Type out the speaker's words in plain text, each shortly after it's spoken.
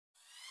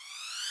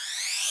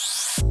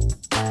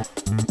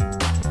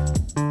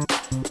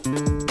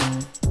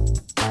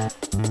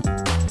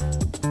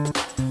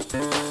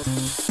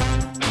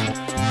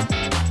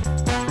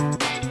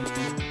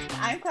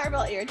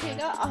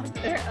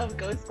of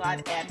Ghost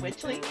Squad and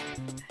Witchling.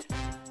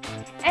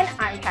 And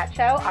I'm Kat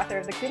Cho, author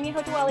of The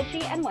Kumiho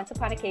Duology and Once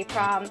Upon a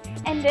K-Prom,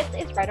 and this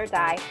is Write or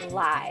Die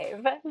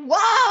Live. Whoa!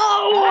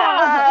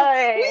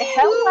 Hi!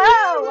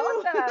 Hello!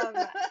 Woo!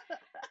 Welcome!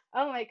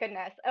 Oh my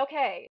goodness.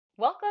 Okay,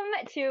 welcome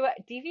to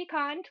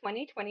DVCon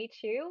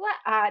 2022.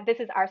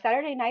 This is our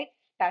Saturday night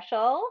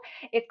special.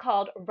 It's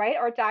called Write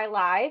or Die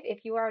Live.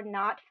 If you are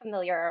not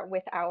familiar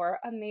with our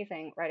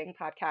amazing writing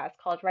podcast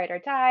called Write or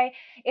Die,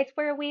 it's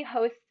where we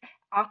host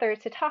authors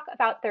to talk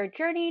about their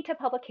journey to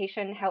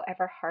publication,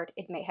 however hard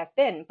it may have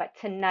been. But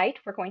tonight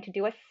we're going to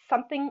do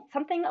something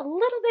a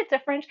little bit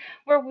different,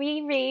 where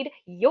we read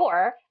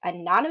your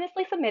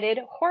anonymously submitted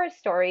horror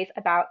stories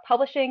about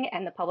publishing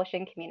and the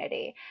publishing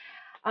community.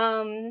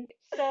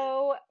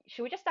 So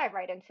should we just dive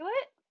right into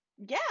it?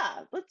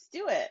 Yeah, let's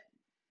do it.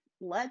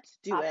 Let's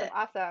do Awesome, it.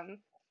 awesome.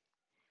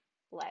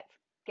 Let's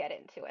get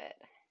into it.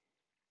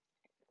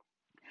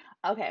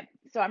 Okay,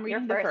 so I'm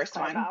reading the first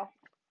one. Clarabelle.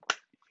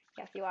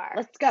 Yes, you are.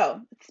 Let's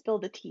go. Let's spill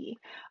the tea.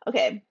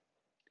 Okay.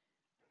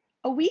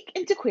 A week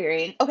into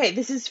querying. Okay,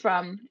 this is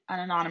from an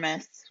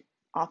anonymous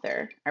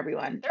author,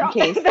 everyone.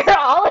 They're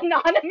all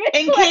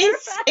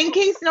anonymous. In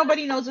case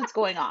nobody knows what's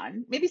going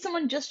on. Maybe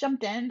someone just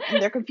jumped in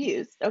and they're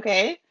confused,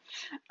 okay?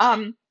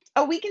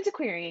 A week into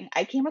querying,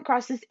 I came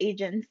across this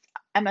agent's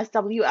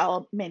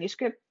MSWL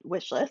manuscript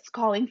wishlist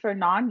calling for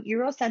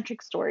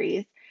non-Eurocentric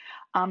stories.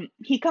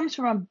 He comes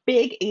from a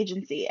big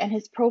agency and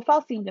his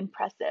profile seemed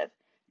impressive.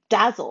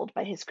 Dazzled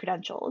by his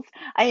credentials,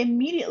 I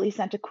immediately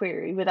sent a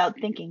query without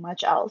thinking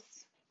much else.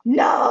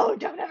 No,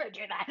 don't ever do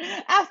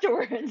that.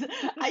 Afterwards,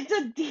 I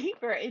dug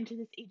deeper into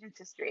this agent's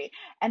history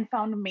and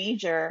found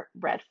major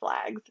red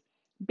flags.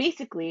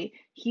 Basically,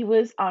 he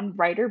was on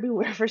writer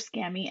beware for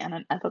scammy and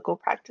unethical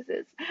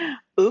practices.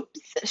 Oops,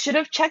 should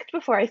have checked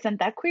before I sent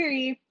that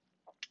query.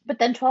 But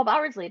then 12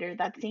 hours later,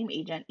 that same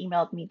agent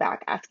emailed me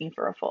back asking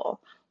for a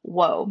full.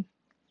 Whoa.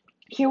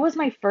 Here was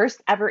my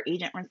first ever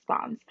agent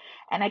response,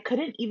 and I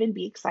couldn't even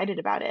be excited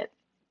about it.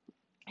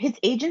 His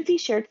agency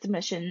shared a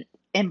submission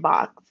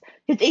inbox,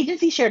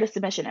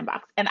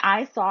 and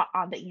I saw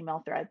on the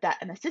email thread that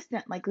an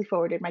assistant likely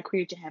forwarded my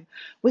query to him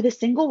with a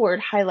single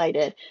word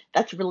highlighted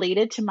that's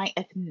related to my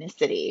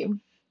ethnicity.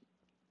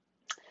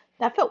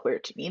 That felt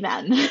weird to me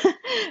then.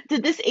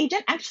 Did this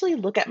agent actually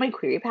look at my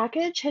query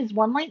package? His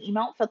one-line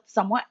email felt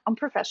somewhat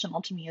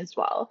unprofessional to me as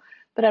well,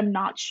 but I'm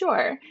not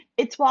sure.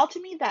 It's wild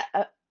to me that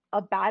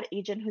a bad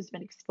agent who's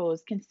been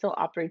exposed can still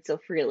operate so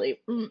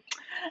freely.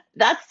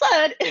 That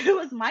said, it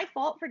was my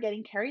fault for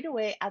getting carried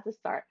away at the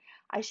start.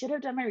 I should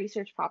have done my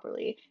research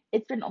properly.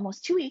 It's been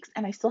almost 2 weeks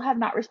and I still have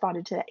not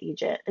responded to that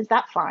agent. Is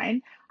that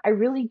fine? I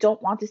really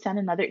don't want to send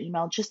another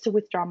email just to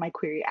withdraw my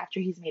query after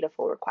he's made a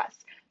full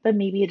request, but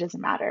maybe it doesn't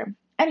matter.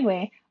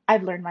 Anyway,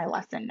 I've learned my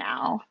lesson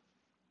now.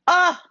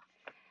 I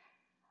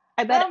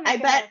bet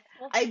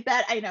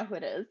I know who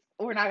it is.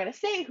 We're not gonna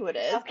say who it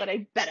is, okay. But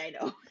I bet I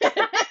know.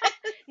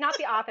 Not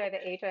the author,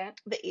 the agent.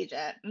 The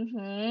agent.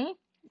 Mm-hmm.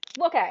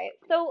 Okay,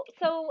 so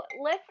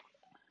let's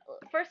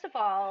first of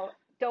all,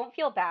 don't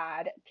feel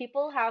bad.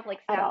 People have like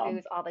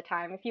snafus all the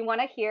time. If you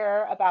want to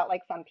hear about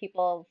like some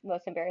people's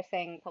most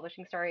embarrassing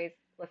publishing stories,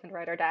 listen to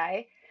Write or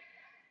Die.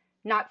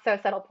 Not so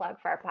subtle plug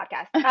for our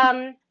podcast.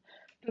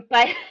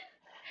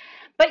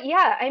 But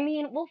yeah, I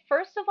mean, well,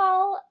 first of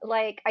all,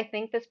 like I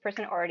think this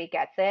person already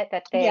gets it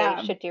that they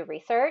should do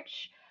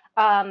research.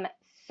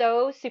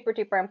 So super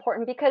duper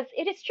important because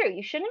it is true.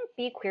 You shouldn't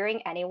be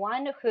querying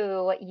anyone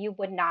who you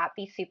would not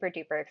be super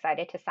duper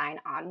excited to sign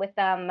on with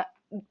them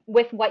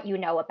with what you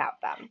know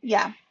about them.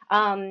 Yeah.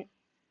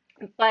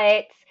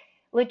 But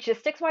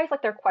logistics wise,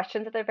 like their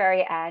questions at the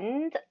very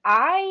end,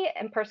 I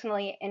am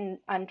personally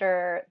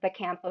under the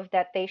camp of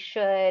that they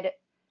should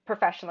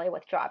professionally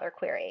withdraw their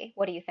query.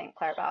 What do you think,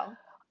 Clarabelle?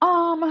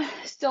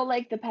 Still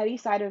like the petty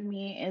side of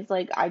me is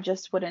like I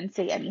just wouldn't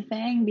say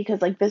anything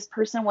because like this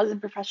person wasn't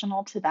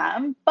professional to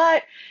them,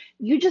 but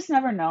you just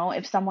never know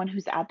if someone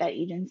who's at that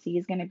agency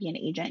is going to be an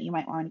agent you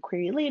might want to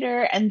query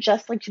later. And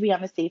just like to be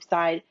on the safe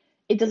side,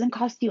 it doesn't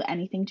cost you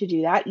anything to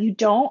do that.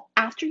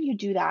 After you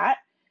do that,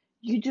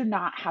 you do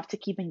not have to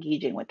keep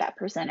engaging with that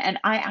person. And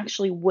I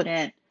actually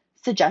wouldn't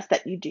suggest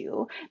that you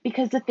do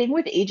because the thing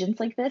with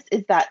agents like this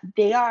is that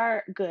they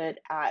are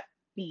good at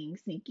being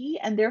sneaky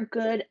and they're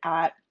good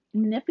at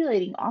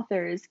manipulating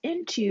authors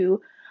into,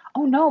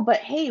 oh no, but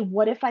hey,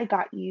 what if I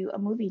got you a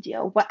movie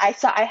deal? I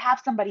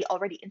have somebody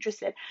already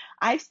interested.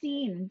 I've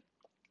seen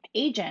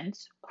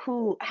agents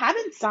who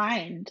haven't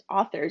signed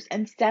authors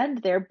and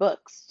send their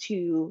books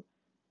to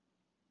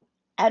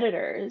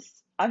editors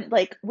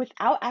like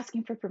without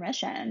asking for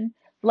permission,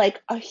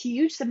 like a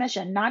huge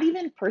submission, not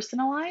even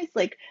personalized,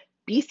 like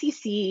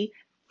BCC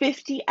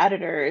 50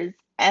 editors,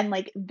 and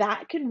like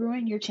that can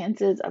ruin your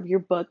chances of your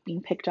book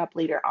being picked up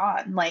later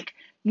on. Like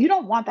you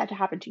don't want that to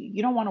happen to you.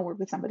 You don't want to work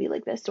with somebody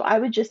like this. So I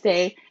would just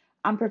say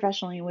I'm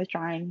professionally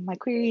withdrawing my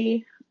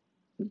query.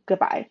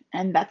 Goodbye.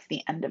 And that's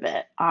the end of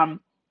it.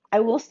 I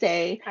will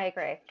say, I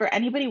agree. For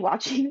anybody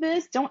watching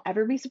this, don't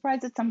ever be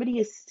surprised that somebody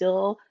is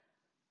still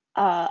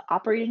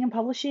operating and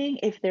publishing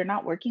if they're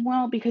not working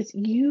well, because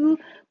you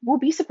will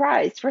be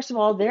surprised. First of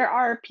all, there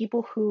are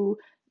people who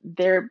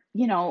they're,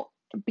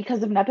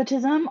 because of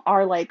nepotism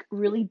are like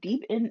really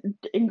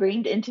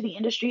ingrained into the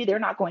industry. They're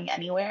not going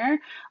anywhere.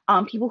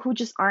 People who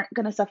just aren't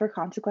going to suffer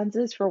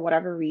consequences for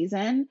whatever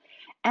reason.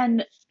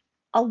 And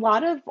a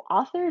lot of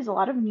authors, a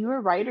lot of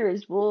newer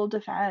writers will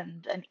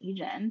defend an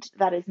agent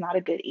that is not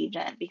a good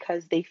agent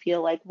because they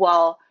feel like,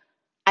 well,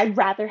 I'd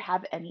rather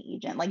have any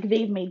agent. Like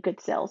they've made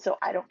good sales, so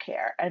I don't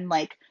care. And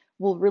like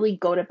will really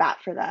go to bat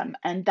for them.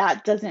 And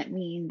that doesn't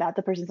mean that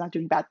the person's not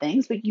doing bad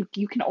things, but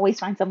you can always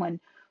find someone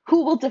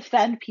who will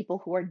defend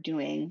people who are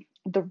doing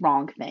the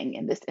wrong thing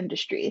in this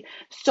industry.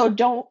 So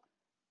don't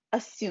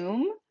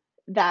assume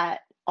that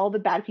all the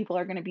bad people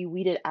are going to be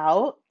weeded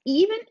out,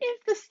 even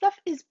if the stuff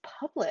is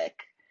public.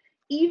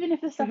 Even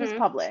if the stuff is Hmm.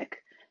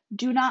 public,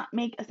 do not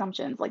make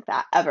assumptions like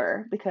that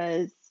ever,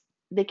 because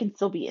they can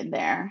still be in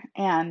there.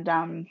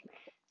 And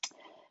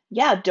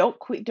yeah, don't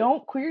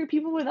query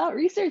people without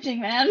researching,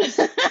 man. That's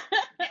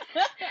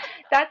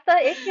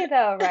the issue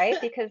though, right?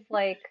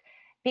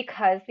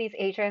 Because these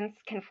agents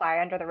can fly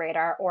under the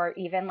radar or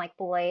even like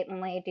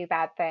blatantly do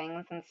bad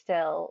things and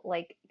still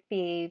like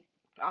be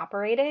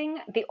operating,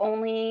 the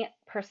only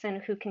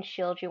person who can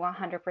shield you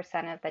 100%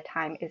 of the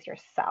time is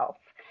yourself.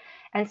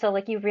 And so,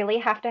 like, you really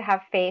have to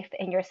have faith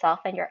in yourself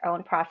and your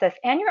own process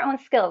and your own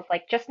skills.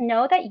 Like, just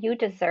know that you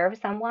deserve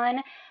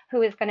someone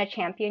who is going to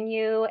champion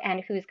you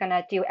and who's going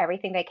to do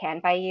everything they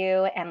can by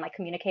you and like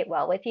communicate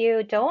well with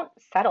you. Don't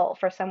settle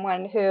for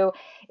someone who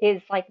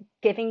is like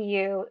giving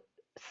you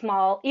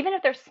small, even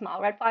if there's small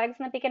red flags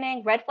in the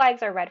beginning, red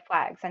flags are red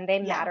flags and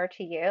they Yeah. matter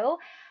to you.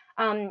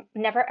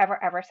 Never,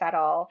 ever, ever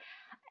settle.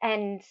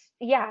 And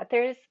yeah,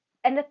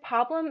 and the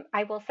problem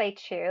I will say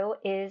too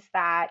is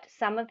that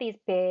some of these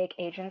big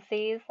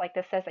agencies, like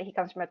this says that he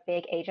comes from a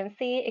big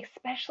agency,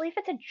 especially if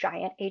it's a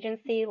giant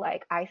agency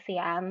like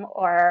ICM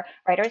or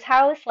Writers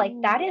House, like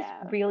Ooh, that is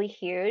yeah. really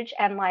huge.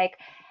 And like,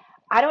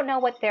 I don't know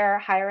what their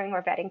hiring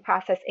or vetting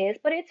process is,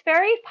 but it's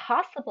very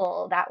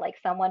possible that like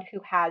someone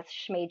who has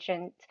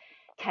schmagent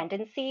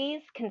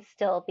tendencies can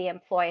still be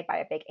employed by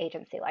a big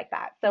agency like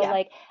that. So Yeah.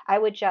 like, I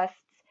would just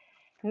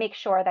make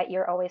sure that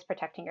you're always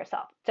protecting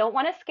yourself. Don't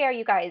want to scare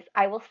you guys.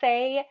 I will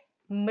say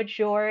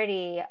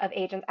majority of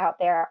agents out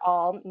there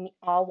all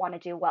want to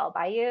do well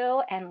by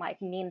you and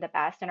like mean the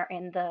best and are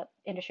in the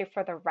industry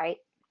for the right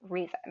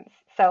reasons.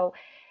 So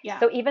Yeah.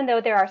 so even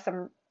though there are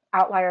some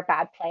outlier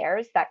bad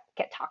players that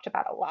get talked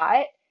about a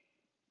lot,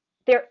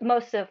 there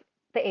most of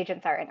the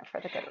agents are in it for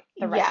the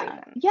right Yeah.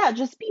 reasons. Yeah,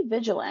 just be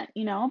vigilant,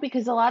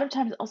 because a lot of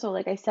times also,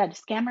 like I said,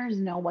 scammers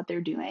know what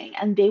they're doing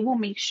and they will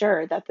make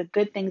sure that the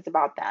good things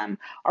about them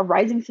are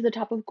rising to the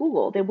top of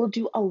Google. They will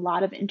do a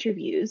lot of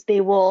interviews. They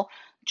will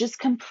just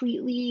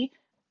completely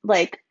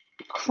like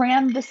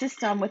cram the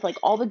system with like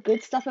all the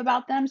good stuff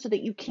about them so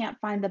that you can't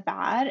find the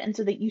bad, and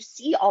so that you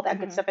see all that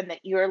good Hmm. stuff and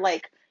that you're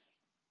like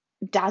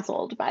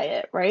dazzled by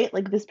it, right?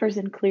 Like this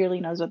person clearly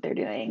knows what they're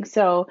doing.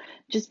 So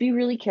just be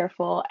really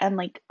careful and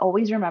like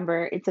always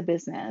remember it's a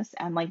business,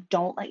 and like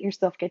don't let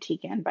yourself get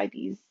taken by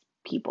these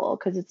people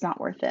because it's not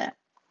worth it.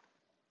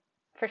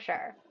 For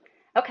sure.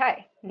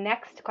 Okay,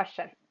 next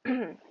question.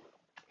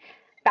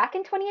 Back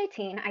in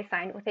 2018, I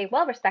signed with a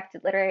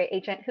well-respected literary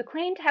agent who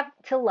claimed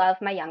to love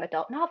my young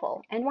adult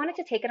novel and wanted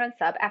to take it on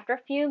sub after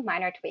a few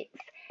minor tweaks.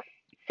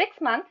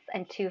 6 months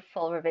and two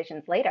full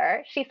revisions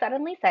later, she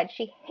suddenly said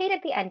she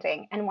hated the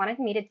ending and wanted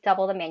me to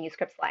double the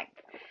manuscript's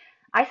length.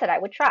 I said I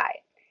would try.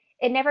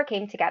 It never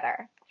came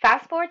together.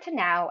 Fast forward to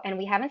now, and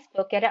we haven't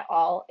spoken at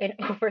all in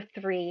over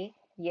 3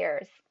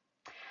 years.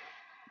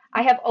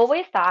 I have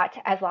always thought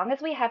as long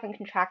as we haven't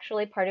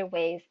contractually parted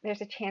ways,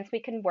 there's a chance we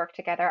can work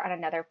together on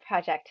another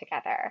project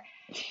together.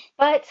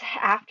 But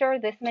after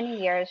this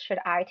many years, should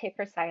I take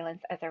her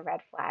silence as a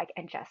red flag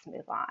and just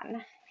move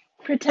on?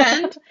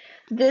 Pretend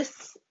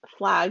this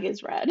flag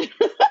is red. just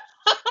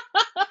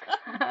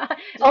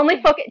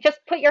Only focus, just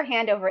put your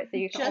hand over it so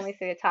you can just only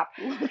see the top.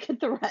 look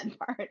at the red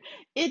part.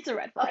 It's a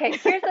red Okay,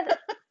 flag.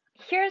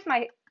 here's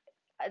my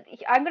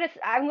I'm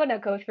gonna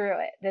go through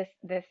it.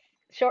 This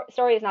short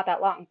story is not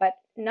that long, but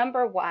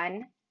number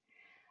one,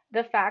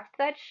 the fact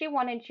that she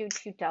wanted you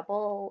to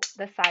double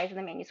the size of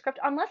the manuscript,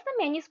 unless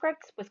the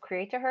manuscript was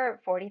created to her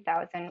at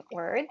 40,000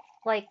 words,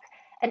 like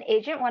an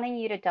agent wanting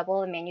you to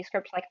double the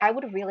manuscript, like I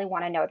would really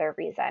want to know their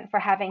reason for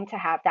having to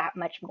have that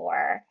much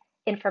more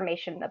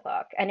information in the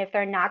book. And if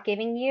they're not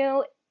giving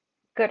you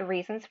good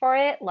reasons for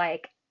it,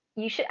 like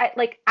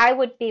I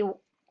would be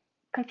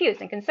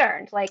confused and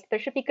concerned. Like there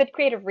should be good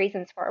creative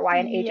reasons for why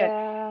an agent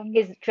Yeah.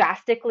 is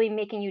drastically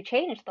making you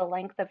change the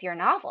length of your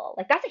novel.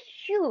 Like that's a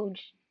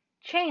huge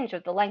change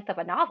of the length of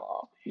a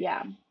novel.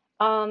 Yeah.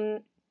 Um,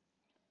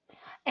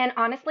 and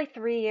honestly,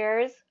 3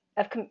 years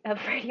of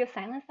radio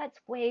silence, that's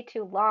way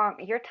too long.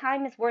 Your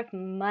time is worth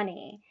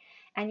money,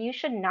 and you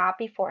should not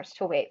be forced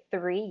to wait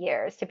 3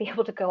 years to be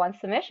able to go on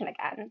submission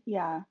again.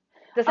 Yeah.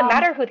 Doesn't Um,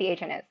 matter who the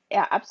agent is.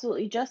 yeah,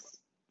 absolutely. Just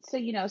so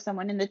you know,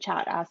 someone in the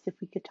chat asked if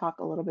we could talk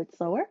a little bit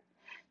slower.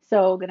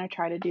 So gonna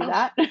try to do Oh,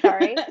 that.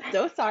 sorry.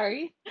 So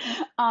sorry.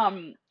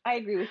 I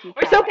agree with you,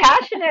 We're so Kat.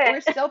 passionate.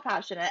 We're so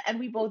passionate and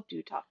we both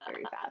do talk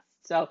very fast.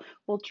 So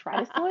we'll try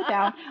to slow it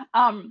down.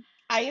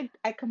 I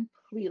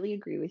completely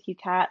agree with you,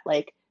 Kat.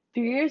 Like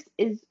 3 years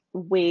is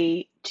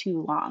way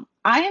too long.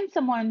 I am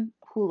someone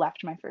who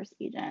left my first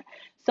agent.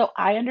 So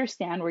I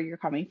understand where you're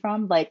coming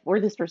from, like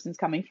where this person's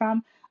coming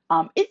from.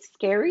 It's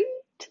scary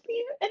to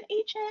leave an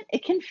agent.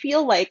 It can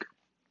feel like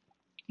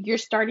you're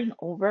starting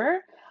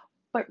over,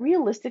 but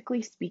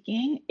realistically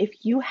speaking, if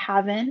you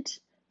haven't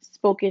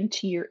spoken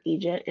to your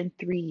agent in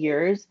 3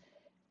 years,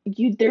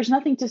 you there's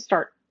nothing to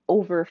start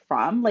over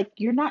from. Like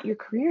your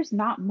career's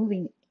not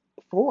moving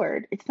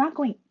forward. It's not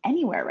going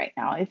anywhere right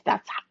now if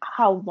that's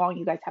how long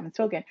you guys haven't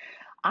spoken.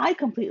 I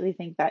completely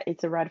think that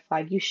it's a red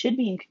flag. You should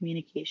be in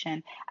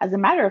communication. As a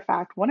matter of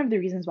fact, one of the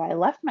reasons why I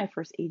left my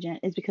first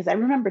agent is because I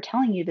remember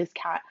telling you this,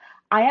 Cat.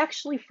 I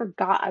actually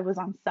forgot I was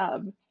on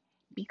sub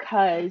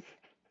because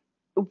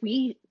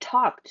we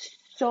talked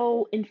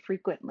so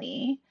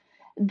infrequently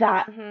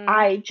that Hmm.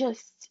 I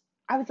just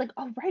I was like,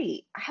 "Oh,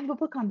 right, I have a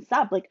book on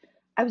sub." Like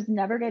I was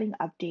never getting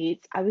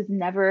updates. I was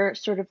never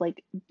sort of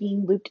like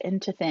being looped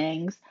into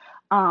things.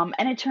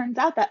 And it turns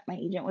out that my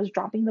agent was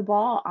dropping the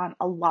ball on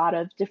a lot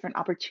of different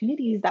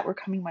opportunities that were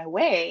coming my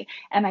way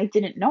and I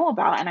didn't know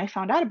about and I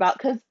found out about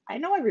because I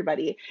know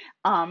everybody.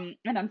 And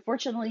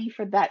unfortunately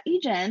for that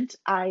agent,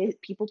 I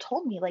people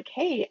told me like,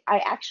 "Hey, I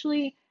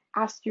actually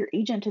asked your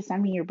agent to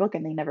send me your book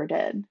and they never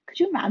did." Could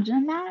you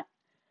imagine that?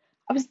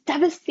 I was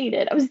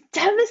devastated. I was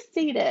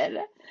devastated.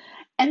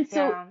 And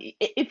so Yeah.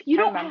 if you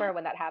I don't remember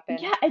when that happened.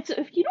 yeah, it's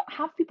if you don't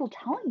have people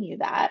telling you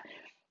that,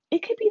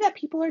 it could be that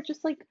people are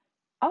just like,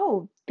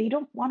 "Oh, they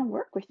don't want to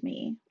work with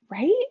me,"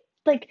 right?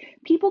 Like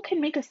people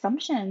can make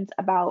assumptions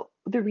about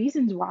the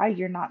reasons why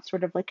you're not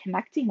sort of like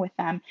connecting with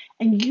them,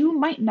 and you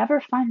might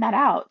never find that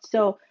out.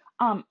 So,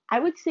 I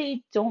would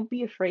say don't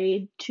be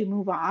afraid to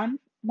move on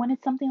when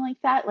it's something like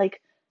that.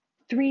 Like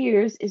 3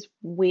 years is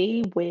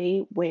way,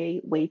 way,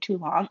 way, way too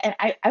long. And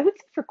I would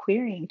say for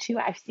querying too,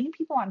 I've seen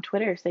people on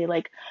Twitter say,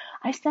 like,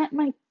 I sent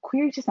my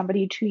query to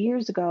somebody 2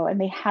 years ago and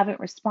they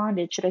haven't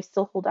responded. Should I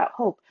still hold out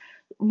hope?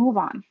 Move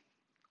on,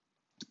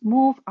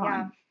 move Yeah.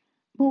 on,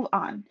 move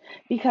on.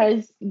 It's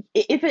Because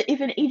if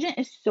an agent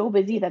is so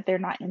busy that they're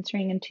not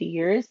answering in 2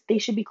 years, they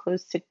should be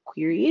closed to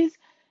queries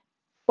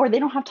or they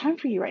don't have time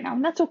for you right now.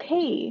 And that's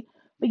okay.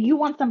 But you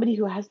want somebody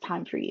who has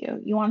time for you.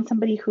 You want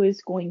somebody who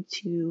is going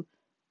to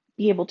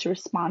be able to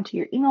respond to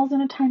your emails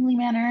in a timely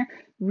manner,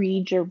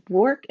 read your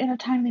work in a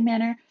timely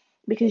manner,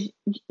 because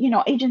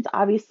agents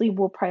obviously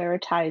will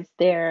prioritize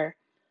their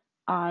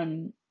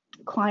um,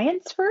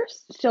 clients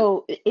first.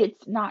 So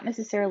it's not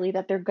necessarily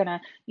that they're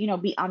gonna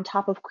be on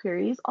top of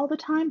queries all the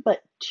time,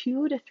 but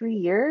 2 to 3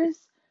 years,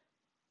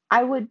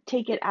 I would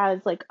take it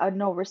as like a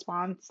no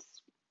response,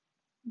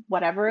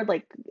 whatever,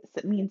 like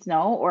it means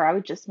no, or I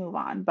would just move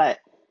on. But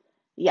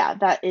yeah,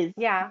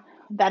 yeah,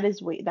 that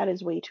is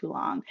way too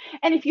long.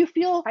 And if you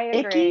feel I icky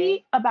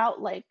agree.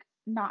 about like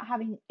not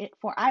having it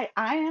for I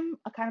am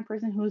a kind of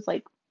person who's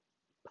like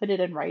put it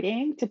in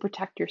writing to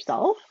protect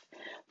yourself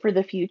for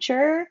the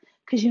future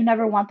because you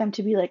never want them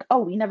to be like, "Oh,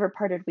 we never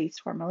parted ways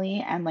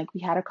formally and like we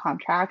had a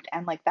contract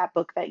and like that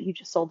book that you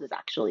just sold is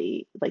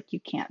actually like you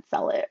can't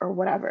sell it or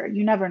whatever."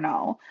 You never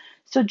know.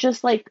 So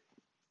just like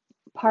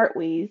part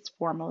ways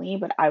formally,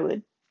 but I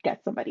would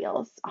get somebody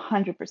else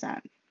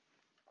 100%.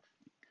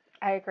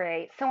 I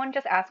agree. Someone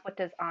just asked, what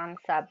does on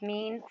sub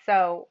mean?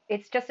 So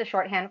it's just a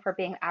shorthand for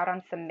being out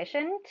on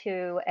submission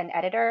to an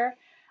editor.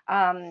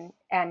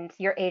 And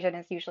your agent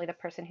is usually the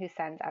person who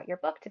sends out your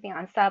book to be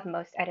on sub.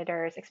 Most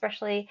editors,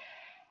 especially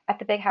at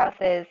the big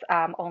houses,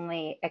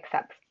 only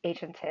accept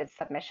agented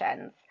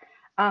submissions.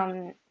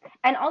 Um,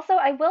 and also,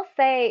 I will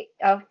say,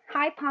 oh,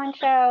 hi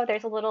Poncho.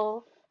 There's a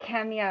little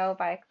cameo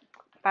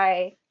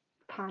by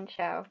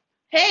Poncho.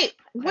 Hey,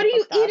 what My are you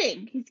book dog.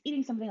 eating? He's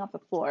eating something off the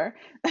floor.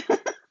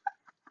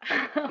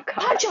 Oh God.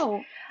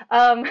 Pancho!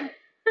 Um,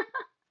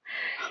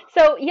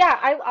 So yeah,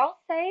 I'll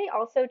say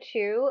also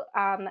too,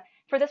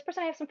 for this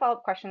person, I have some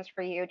follow-up questions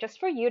for you, just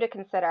for you to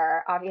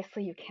consider.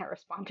 Obviously, you can't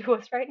respond to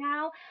us right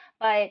now,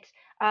 but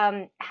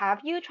have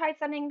you tried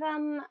sending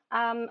them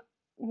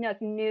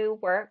new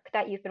work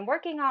that you've been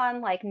working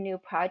on, like new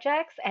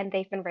projects, and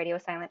they've been radio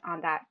silent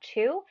on that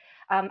too?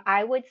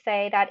 I would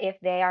say that if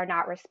they are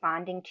not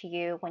responding to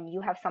you when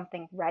you have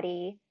something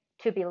ready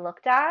to be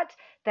looked at,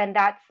 then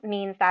that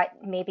means that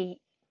maybe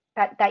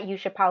that you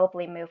should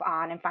probably move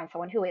on and find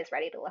someone who is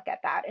ready to look at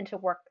that and to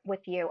work with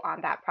you on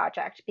that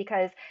project,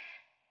 because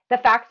the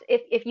fact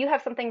if you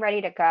have something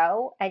ready to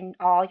go and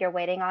all you're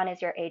waiting on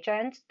is your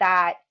agent,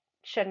 that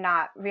should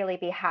not really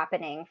be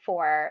happening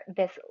for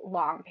this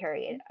long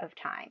period of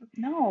time.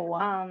 No,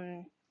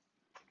 um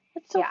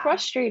that's so yeah,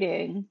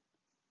 frustrating.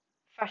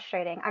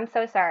 frustrating. I'm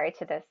so sorry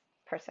to this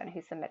person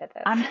who submitted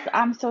this.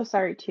 I'm so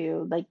sorry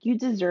too. Like you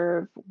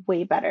deserve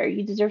way better.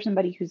 You deserve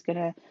somebody who's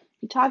gonna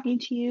be talking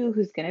to you,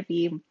 who's gonna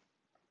be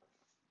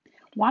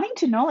wanting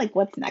to know like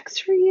what's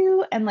next for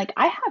you. And like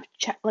I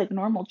have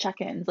normal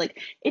check-ins.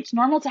 Like it's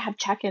normal to have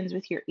check-ins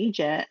with your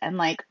agent and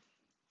like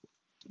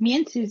Me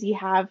and Susie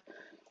have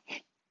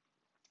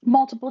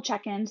multiple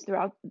check-ins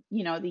throughout,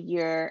 the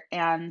year,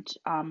 and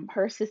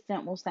her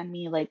assistant will send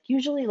me like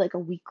usually like a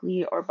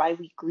weekly or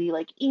bi-weekly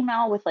like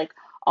email with like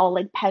all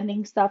like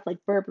pending stuff like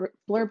blurb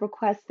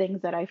requests,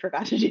 things that I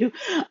forgot to do.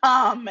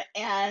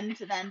 And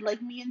then like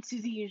me and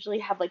Susie usually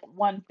have like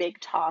one big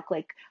talk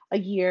like a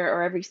year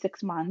or every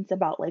 6 months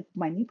about like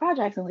my new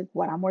projects and like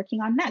what I'm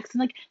working on next. And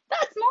like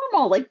that's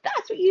normal. Like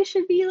that's what you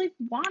should be like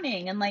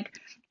wanting and like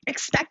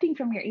expecting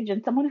from your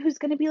agent, someone who's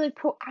going to be like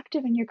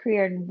proactive in your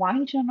career and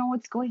wanting to know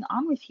what's going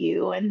on with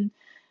you. And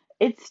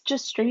it's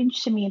just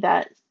strange to me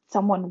that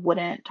someone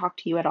wouldn't talk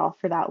to you at all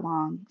for that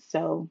long.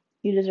 So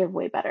you deserve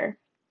way better.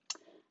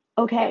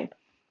 Okay, Yep.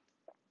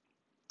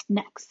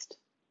 next.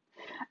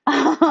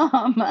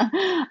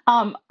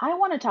 I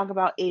want to talk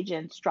about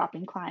agents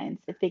dropping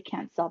clients if they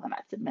can't sell them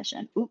at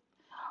submission. Oop.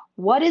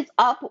 What is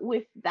up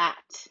with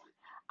that?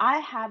 I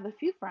have a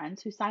few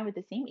friends who signed with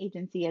the same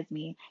agency as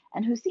me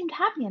and who seemed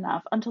happy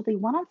enough until they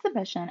went on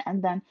submission,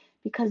 and then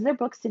because their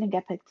books didn't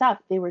get picked up,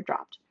 they were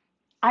dropped.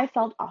 I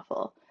felt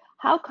awful.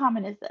 How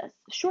common is this?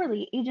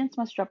 Surely agents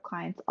must drop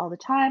clients all the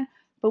time,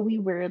 but we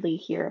rarely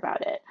hear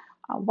about it.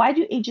 Why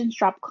do agents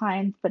drop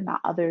clients but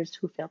not others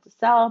who fail to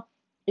sell?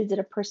 Is it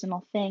a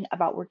personal thing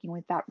about working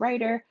with that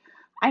writer?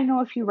 I know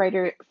a few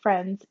writer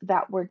friends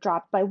that were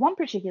dropped by one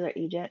particular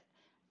agent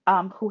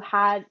who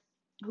had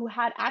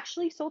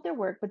actually sold their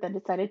work, but then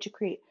decided to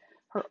create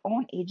her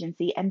own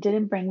agency and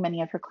didn't bring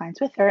many of her clients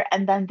with her.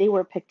 And then they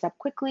were picked up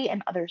quickly,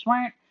 and others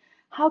weren't.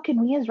 How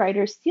can we as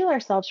writers steel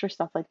ourselves for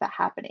stuff like that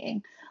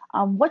happening?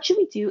 What should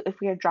we do if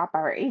we are drop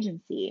our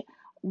agency?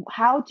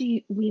 How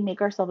we make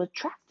ourselves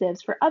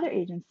attractive for other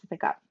agents to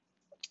pick up?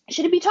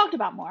 Should it be talked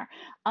about more?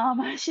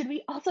 Should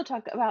we also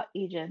talk about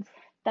agents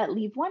that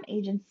leave one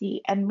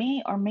agency and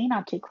may or may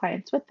not take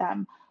clients with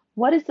them?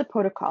 What is the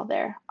protocol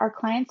there? Are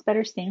clients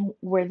better staying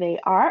where they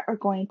are or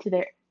going to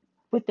their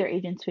with their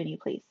agents to a new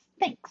place?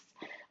 Thanks.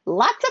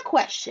 Lots of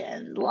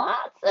questions,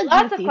 lots of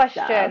Lots of juicy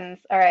stuff. questions.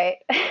 All right.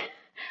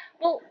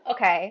 Well,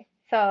 okay.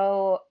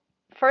 So,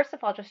 first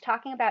of all, just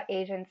talking about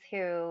agents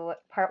who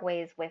part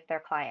ways with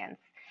their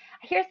clients.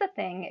 Here's the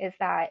thing is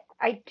that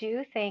I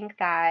do think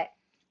that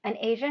an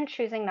agent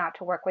choosing not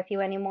to work with you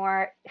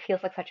anymore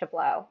feels like such a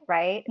blow,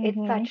 right? It's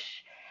Hmm.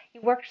 such,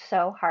 you worked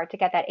so hard to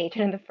get that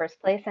agent in the first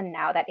place, and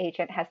now that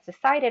agent has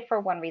decided for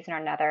one reason or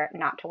another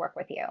not to work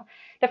with you.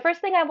 The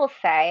first thing I will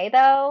say,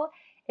 though,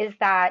 is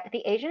that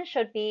the agent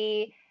should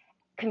be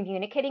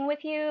communicating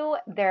with you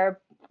their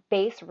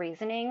base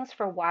reasonings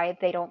for why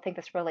they don't think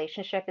this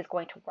relationship is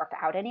going to work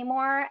out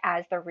anymore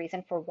as the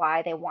reason for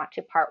why they want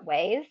to part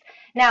ways.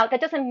 Now,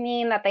 that doesn't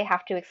mean that they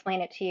have to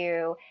explain it to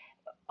you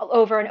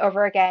over and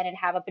over again and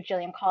have a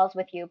bajillion calls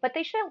with you, but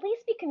they should at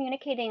least be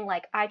communicating,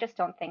 like, I just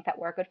don't think that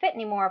we're a good fit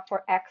anymore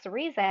for X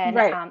reason.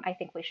 Right. I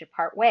think we should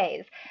part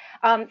ways.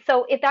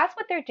 So if that's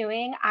what they're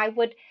doing, I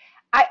would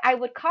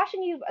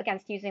caution you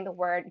against using the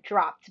word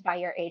dropped by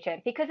your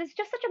agent because it's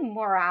just such a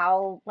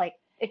morale, like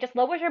it just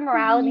lowers your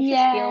morale. It makes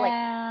you feel like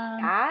Yeah.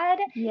 bad.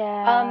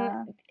 Um,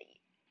 Yeah.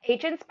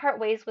 Agents part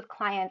ways with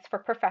clients for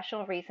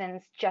professional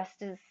reasons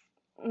just as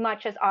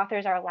much as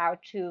authors are allowed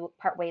to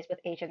part ways with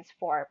agents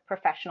for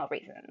professional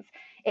reasons.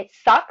 It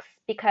sucks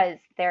because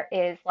there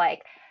is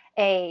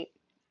a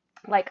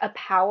a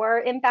power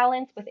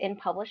imbalance within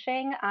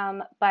publishing,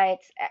 but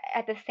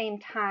at the same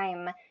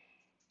time,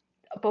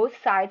 both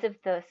sides of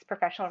this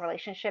professional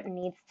relationship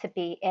needs to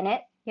be in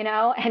it,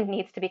 and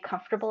needs to be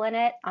comfortable in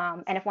it.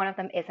 And if one of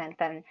them isn't,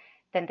 then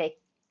they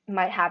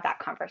might have that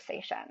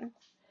conversation.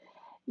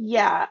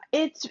 Yeah,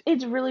 it's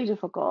really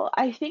difficult.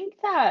 I think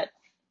that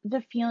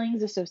the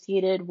feelings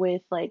associated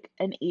with like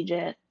an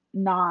agent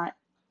not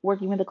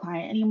working with a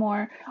client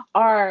anymore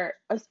are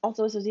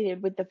also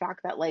associated with the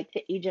fact that like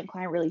the agent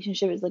client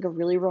relationship is like a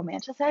really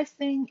romanticized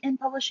thing in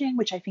publishing,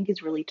 which I think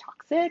is really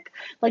toxic.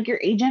 Like your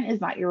agent is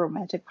not your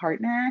romantic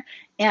partner,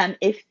 and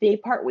if they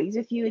part ways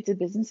with you, it's a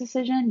business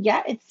decision.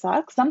 Yeah, it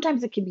sucks.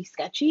 Sometimes it can be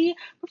sketchy,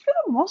 but for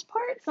the most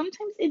part,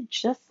 sometimes it's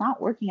just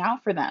not working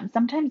out for them.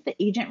 Sometimes the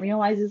agent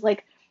realizes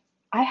like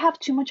I have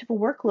too much of a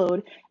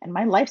workload and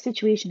my life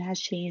situation has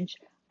changed.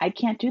 I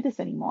can't do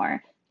this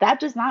anymore. That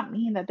does not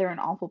mean that they're an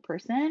awful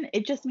person.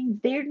 It just means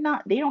they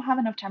don't have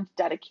enough time to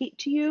dedicate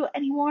to you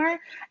anymore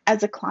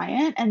as a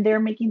client, and they're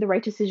making the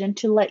right decision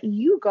to let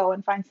you go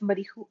and find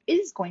somebody who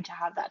is going to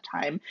have that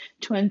time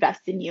to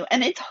invest in you.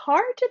 And it's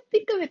hard to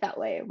think of it that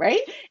way,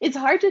 right? It's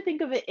hard to think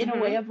of it in a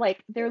way Hmm. of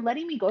like they're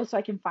letting me go so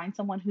I can find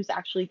someone who's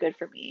actually good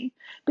for me.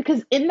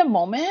 Because in the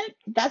moment,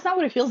 that's not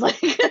what it feels like.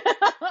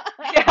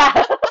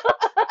 Yeah.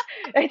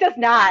 It does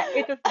not.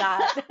 It does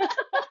not.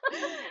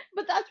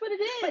 But that's what it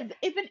But is.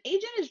 If an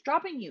agent is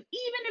dropping you, even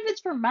if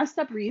it's for messed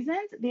up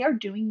reasons, they are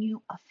doing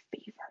you a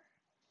favor.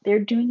 They're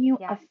doing you a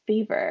yes.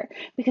 favor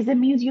because it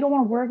means you don't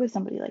want to work with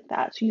somebody like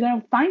that. So you're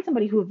going to find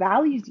somebody who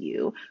values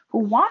you, who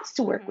wants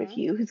to work with Hmm.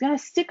 you, who's going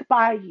to stick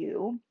by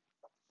you.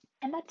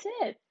 And that's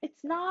it.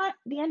 It's not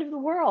the end of the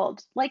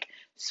world. Like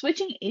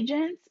switching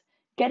agents,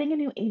 getting a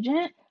new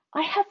agent.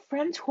 I have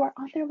friends who are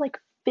on their like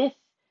fifth,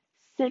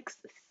 sixth,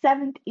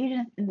 seventh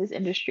agent in this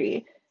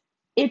industry.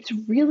 it's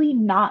really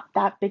not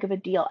that big of a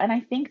deal. And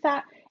I think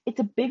that it's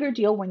a bigger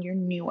deal when you're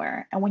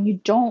newer and when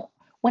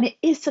it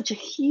is such a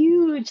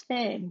huge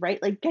thing,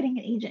 right? Like getting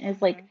an agent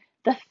is like Hmm.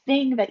 the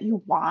thing that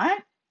you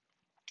want.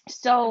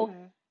 So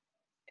Hmm.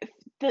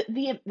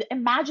 the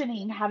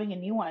imagining having a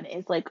new one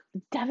is like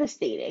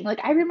devastating. Like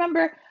I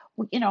remember,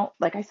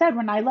 like I said,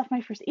 when I left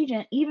my first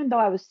agent, even though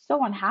I was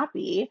so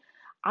unhappy,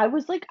 I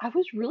was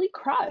really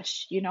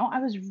crushed, I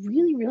was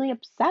really, really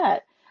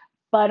upset.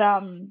 But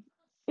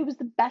it was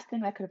the best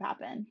thing that could have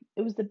happened.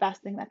 It was the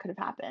best thing that could have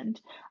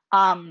happened.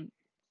 Um,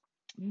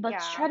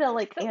 let's Yeah. try to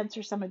like So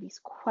answer some of these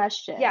yeah.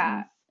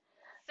 questions.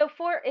 So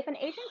for if an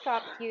agent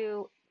drops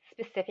you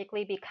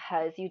specifically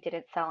because you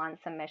didn't sell on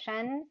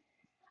submission,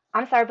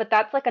 I'm sorry, but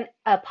that's like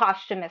a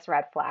posthumous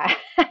red flag.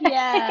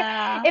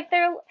 Yeah. If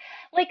they're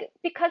like,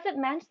 because it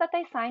meant that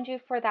they signed you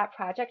for that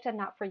project and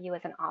not for you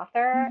as an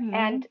author. Hmm.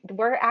 And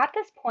we're at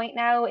this point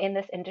now in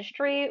this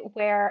industry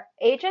where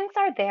agents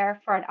are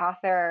there for an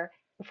author's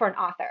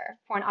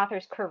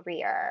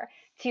career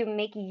to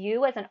make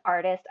you as an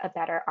artist a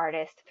better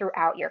artist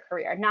throughout your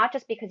career, not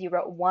just because you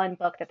wrote one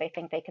book that they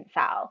think they can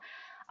sell.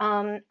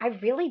 I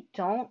really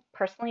don't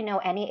personally know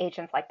any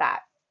agents like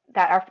that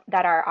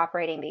are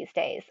operating these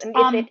days. And if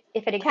Um, it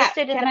Kat,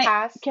 existed in can the I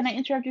past,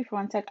 interrupt you for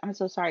one sec? I'm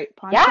so sorry.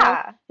 Poncho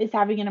yeah. is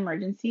having an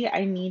emergency.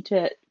 I need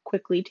to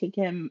quickly take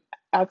him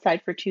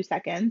outside for 2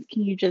 seconds.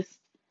 Can you just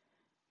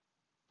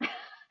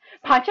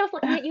Poncho's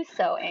looking at you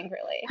so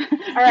angrily.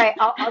 All right,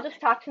 I'll just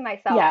talk to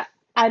myself. Yeah,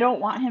 I don't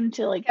want him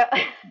to like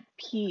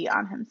pee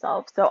on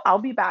himself. So I'll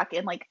be back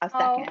in like a Oh,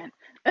 second.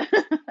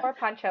 poor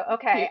Poncho. Here,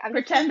 Okay, I'm just gonna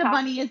pretend the talk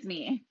bunny is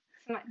me.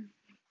 to my.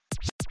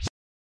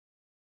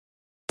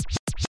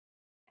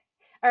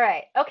 All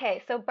right.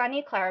 Okay, so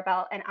Bunny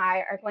Clarabelle and I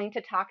are going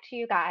to talk to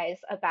you guys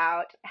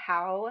about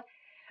how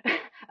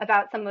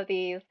about some of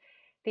these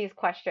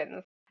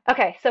questions.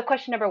 Okay, so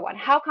question number one: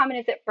 how common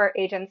is it for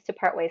agents to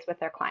part ways with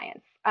their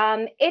clients?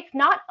 It's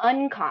not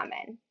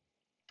uncommon.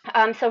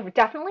 So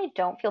definitely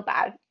don't feel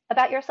bad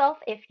about yourself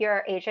if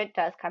your agent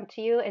does come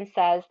to you and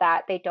says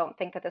that they don't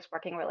think that this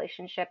working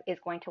relationship is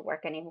going to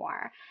work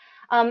anymore.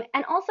 And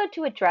also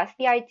to address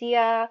the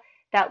idea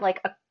that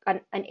like an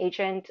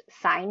agent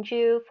signed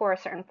you for a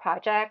certain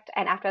project,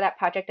 and after that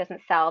project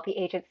doesn't sell, the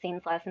agent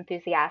seems less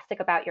enthusiastic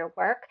about your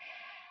work.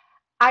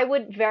 I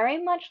would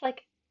very much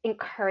like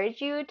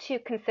encourage you to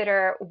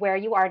consider where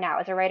you are now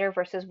as a writer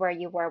versus where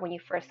you were when you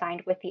first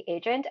signed with the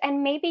agent.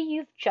 And maybe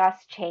you've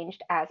just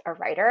changed as a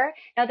writer.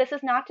 Now, this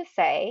is not to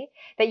say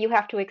that you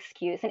have to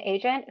excuse an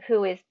agent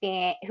who is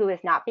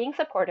not being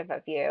supportive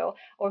of you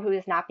or who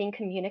is not being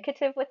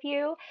communicative with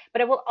you.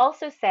 But I will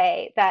also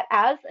say that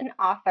as an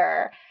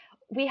author,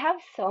 we have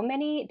so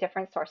many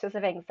different sources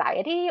of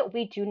anxiety.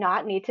 We do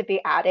not need to be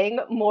adding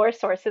more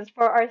sources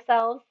for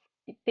ourselves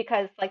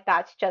because like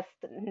that's just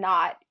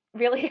not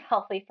really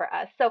healthy for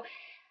us. So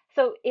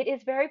it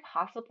is very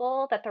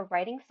possible that the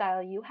writing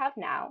style you have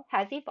now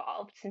has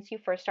evolved since you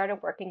first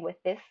started working with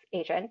this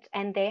agent,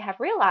 and they have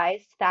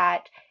realized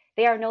that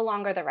they are no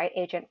longer the right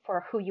agent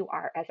for who you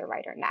are as a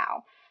writer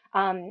now.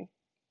 Um,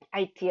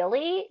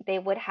 Ideally, they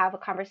would have a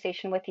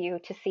conversation with you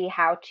to see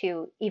how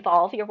to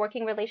evolve your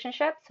working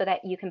relationship so that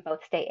you can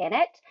both stay in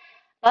it.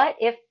 But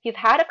if you've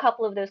had a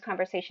couple of those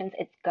conversations,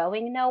 it's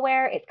going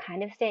nowhere, it's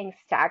kind of staying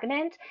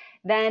stagnant,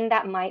 then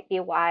that might be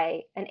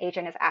why an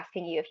agent is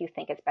asking you if you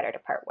think it's better to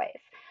part ways.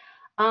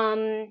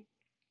 Um,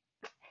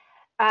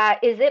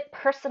 is it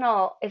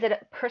personal? Is it a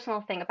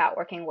personal thing about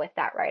working with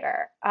that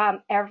writer?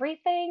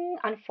 Everything,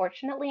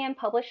 unfortunately, in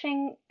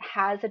publishing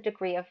has a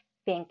degree of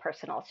being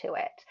personal to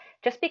it.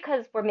 Just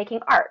because we're making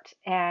art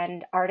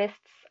and artists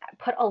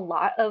put a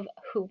lot of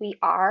who we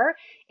are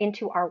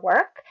into our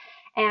work,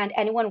 and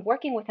anyone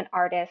working with an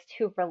artist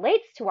who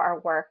relates to our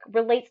work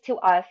relates to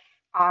us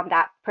on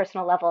that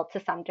personal level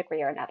to some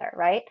degree or another,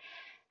 right?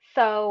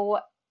 So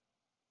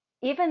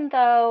even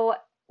though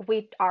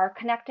we are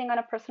connecting on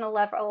a personal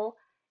level,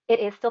 it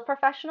is still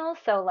professional.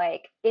 So,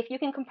 like, if you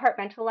can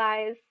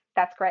compartmentalize,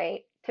 that's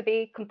great. To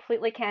be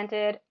completely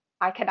candid,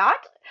 I cannot.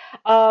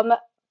 Um,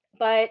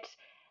 but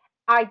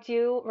I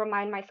do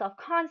remind myself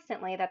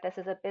constantly that this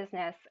is a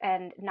business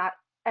and not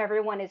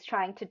everyone is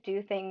trying to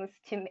do things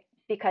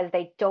because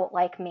they don't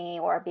like me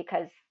or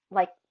because,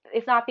 like,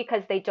 it's not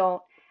because they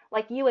don't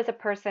like you as a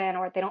person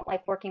or they don't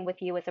like working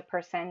with you as a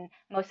person.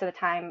 Most of the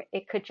time,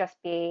 it could just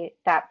be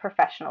that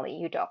professionally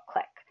you don't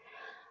click.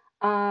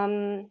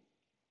 Um,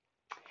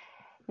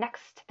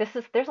 Next,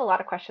 there's a lot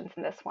of questions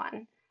in this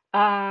one.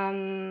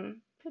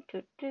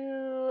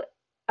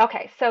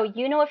 Okay, so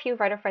you know a few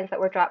writer friends that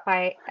were dropped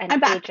by an I'm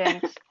back.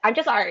 agent. I'm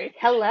just Sorry.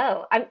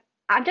 hello.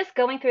 I'm just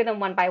going through them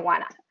one by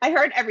one. I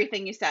heard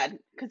everything you said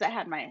because I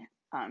had my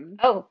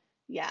Oh,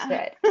 yeah.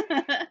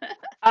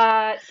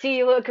 good. Do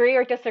you agree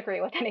or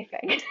disagree with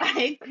anything?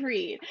 I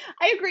agreed.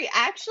 I agree.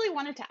 I actually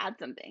wanted to add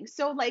something.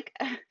 So like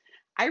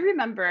I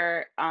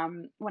remember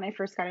when I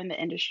first got in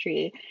the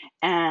industry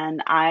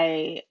and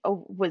I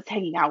was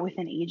hanging out with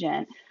an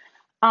agent.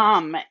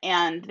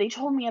 And they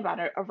told me about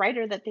a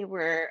writer that they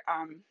were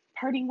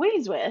parting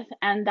ways with,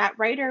 and that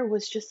writer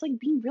was just like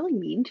being really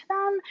mean to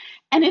them.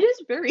 And it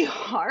is very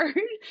hard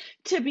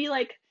to be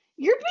like,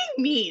 you're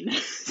being mean.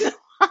 So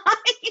I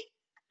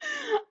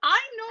I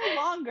no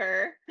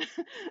longer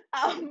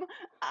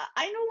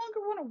I no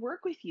longer want to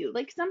work with you.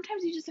 Like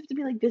sometimes you just have to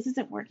be like, this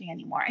isn't working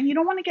anymore. And you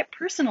don't want to get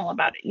personal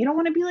about it. You don't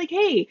want to be like,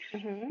 hey,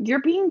 Hmm.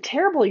 you're being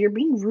terrible. You're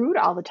being rude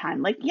all the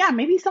time. Like, yeah,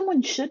 maybe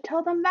someone should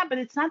tell them that, but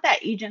it's not that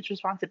agent's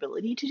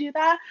responsibility to do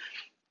that.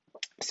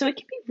 So it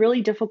can be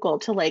really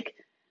difficult to like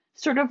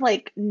sort of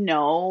like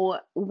know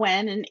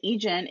when an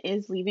agent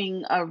is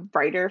leaving a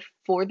writer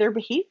for their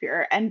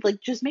behavior, and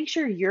like just make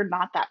sure you're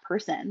not that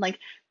person. Like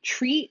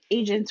treat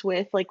agents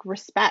with like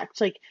respect.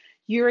 Like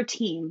you're a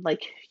team.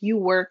 Like you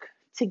work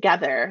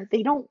together.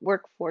 They don't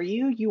work for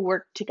you. You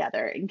work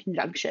together in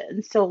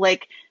conjunction. So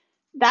like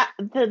that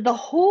the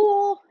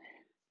whole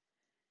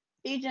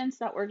agents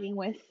not working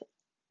with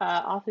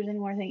authors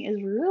anymore thing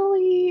is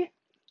really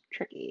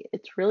tricky.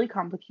 It's really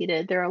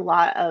complicated. There are a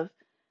lot of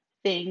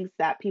things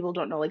that people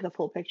don't know like the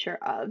full picture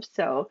of.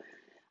 So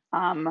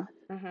um,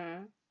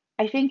 Hmm.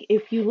 I think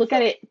if you look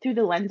at So it through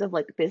the lens of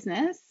like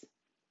business,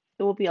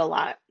 it will be a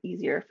lot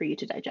easier for you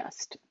to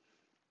digest.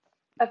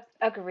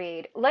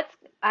 agreed.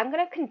 I'm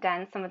going to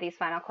condense some of these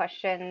final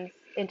questions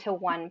into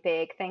one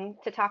big thing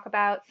to talk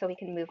about so we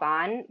can move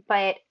on.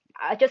 But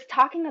just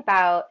talking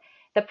about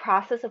the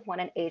process of when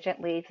an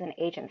agent leaves an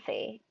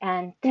agency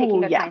and taking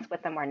Ooh, their yeah, clients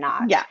with them or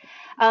not. yeah.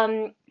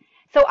 Um,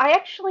 so I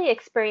actually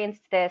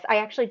experienced this. I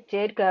actually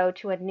did go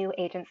to a new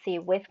agency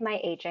with my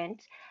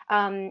agent.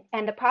 And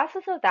the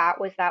process of that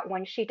was that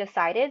when she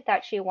decided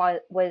that she was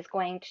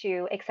going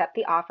to accept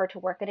the offer to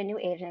work at a new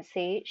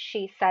agency,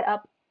 she set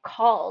up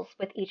calls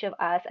with each of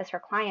us as her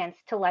clients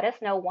to let us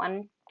know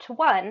one to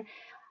one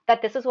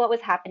that this is what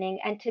was happening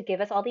and to give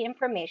us all the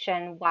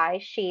information why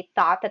she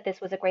thought that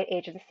this was a great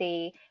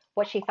agency,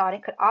 what she thought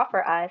it could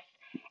offer us,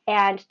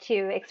 and to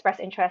express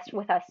interest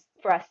with us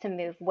for us to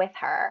move with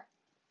her.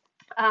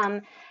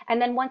 Um,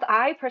 and then once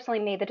I personally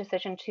made the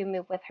decision to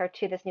move with her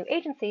to this new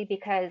agency,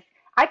 because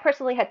I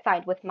personally had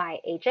signed with my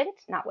agent,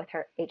 not with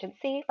her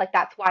agency, like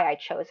that's why I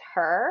chose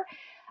her.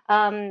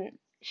 Um,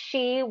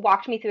 she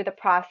walked me through the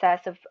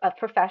process of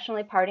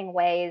professionally parting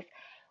ways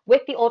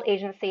with the old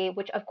agency,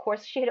 which of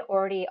course she had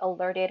already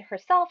alerted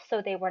herself,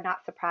 so they were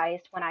not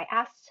surprised when I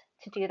asked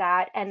to do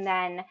that. And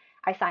then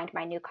I signed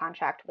my new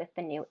contract with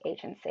the new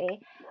agency.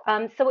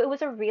 So it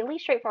was a really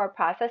straightforward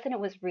process, and it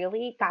was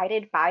really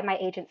guided by my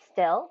agent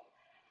still.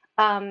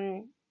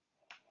 Um,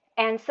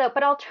 and so,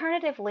 but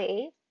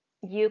alternatively,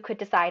 you could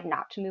decide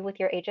not to move with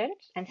your agent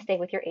and stay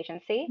with your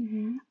agency,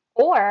 Hmm.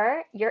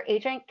 or your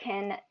agent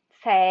can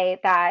say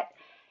that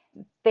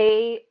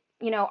they,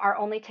 are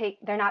only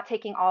they're not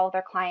taking all of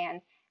their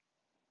clients.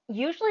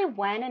 Usually,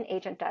 when an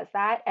agent does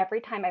that,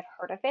 every time I've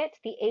heard of it,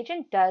 the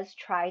agent does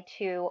try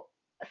to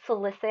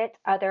solicit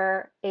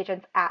other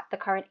agents at the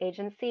current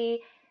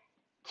agency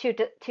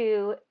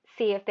to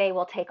see if they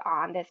will take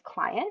on this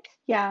client.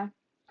 Yeah.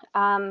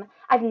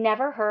 I've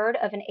never heard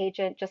of an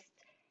agent just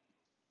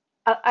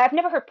I've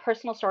never heard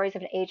personal stories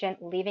of an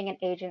agent leaving an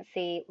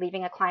agency,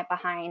 leaving a client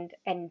behind,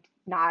 and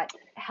not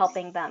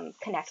helping them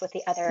connect with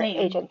the other Same.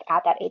 agents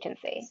at that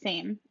agency.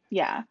 Same.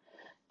 Yeah.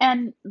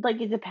 And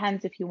like it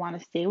depends if you want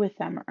to stay with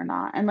them or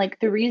not. And like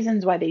the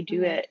reasons why they do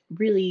Hmm. it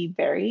really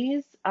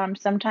varies.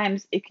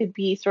 Sometimes it could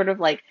be sort of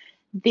like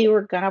they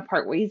were gonna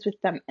part ways with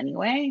them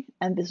anyway,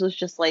 and this was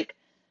just like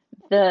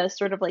the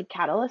sort of like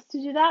catalyst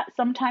to do that.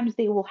 Sometimes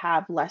they will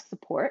have less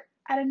support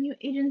at a new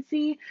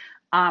agency.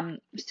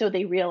 So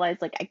they realize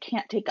like I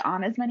can't take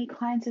on as many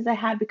clients as I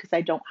had because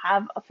I don't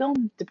have a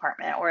film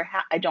department or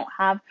I don't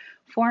have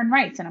foreign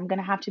rights, and I'm going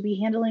to have to be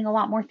handling a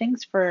lot more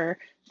things for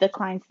the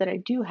clients that I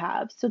do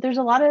have. So there's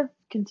a lot of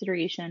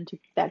consideration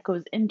that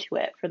goes into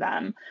it for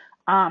them.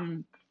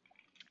 Um,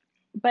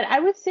 but I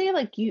would say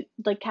like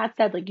like Kat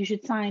said, like you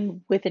should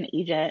sign with an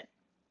agent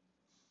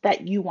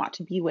that you want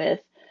to be with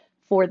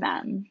for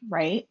them,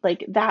 right?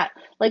 Like that,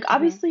 like Hmm.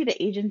 obviously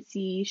the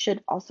agency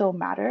should also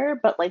matter,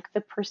 but like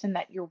the person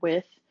that you're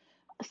with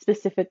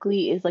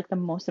specifically is like the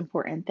most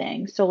important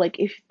thing. So like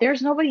if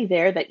there's nobody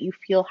there that you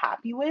feel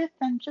happy with,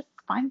 then just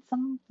find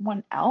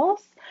someone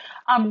else.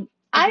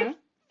 I've Hmm.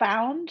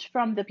 found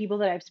from the people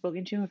that I've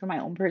spoken to and from my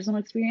own personal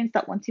experience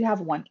that once you have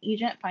one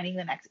agent, finding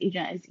the next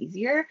agent is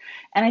easier.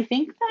 And I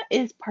think that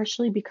is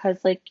partially because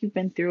like you've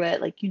been through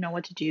it, like you know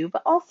what to do,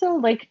 but also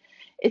like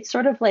it's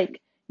sort of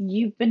like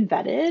you've been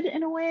vetted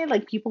in a way.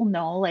 Like people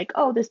know, like,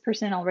 oh, this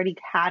person already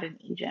had an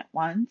agent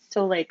once.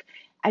 So like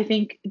I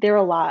think they're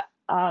a lot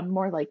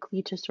more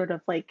likely to sort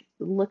of like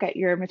look at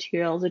your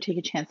materials or take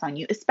a chance on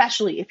you,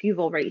 especially if you've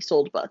already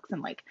sold books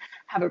and like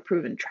have a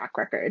proven track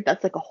record.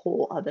 That's like a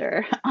whole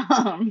other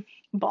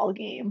ball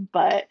game.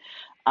 But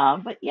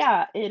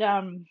yeah,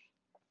 it's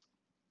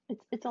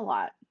a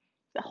lot.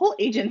 The whole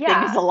agent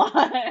thing is a Yeah,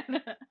 lot.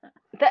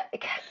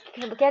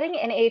 getting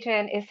an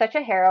agent is such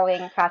a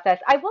harrowing process.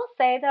 I will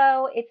say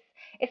though,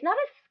 it's not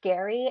as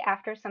scary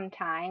after some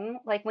time.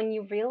 Like when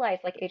you realize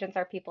like agents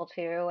are people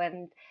too,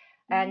 and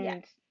Yeah.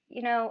 and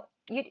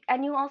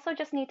you also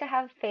just need to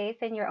have faith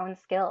in your own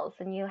skills,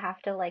 and you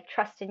have to like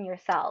trust in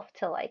yourself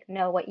to like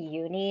know what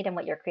you need and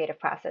what your creative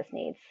process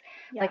needs.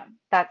 Yeah. Like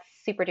that's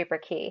super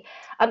duper key.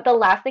 The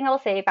last thing I will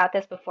say about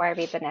this before I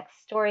read the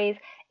next stories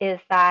is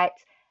that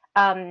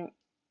um,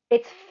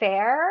 it's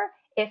fair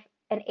if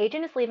an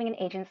agent is leaving an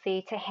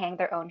agency to hang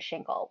their own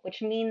shingle,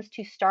 which means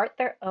to start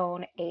their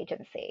own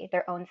agency,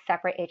 their own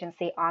separate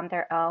agency on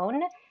their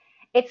own.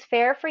 It's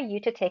fair for you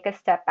to take a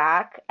step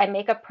back and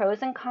make a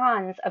pros and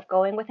cons of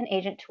going with an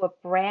agent to a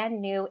brand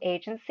new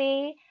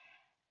agency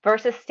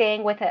versus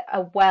staying with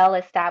a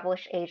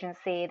well-established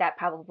agency that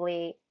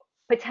probably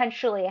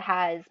potentially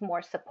has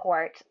more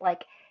support,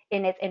 like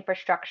in its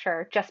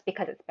infrastructure, just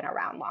because it's been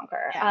around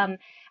longer. Yeah.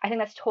 I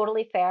think that's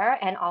totally fair,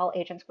 and all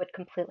agents would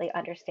completely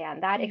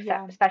understand that,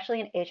 except Yeah.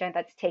 especially an agent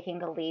that's taking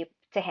the leap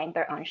to hang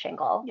their own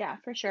shingle. Yeah,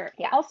 for sure.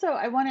 Yeah. Also,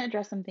 I want to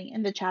address something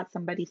in the chat.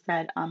 Somebody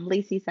said,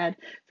 Lacey said,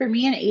 for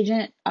me, an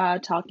agent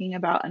talking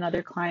about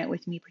another client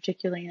with me,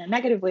 particularly in a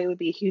negative way, would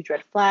be a huge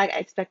red flag. I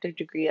expect a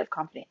degree of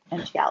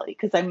confidentiality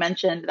because I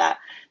mentioned that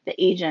the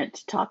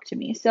agent talked to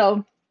me.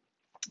 So,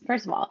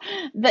 first of all,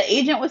 the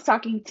agent was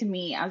talking to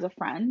me as a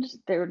friend.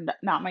 They're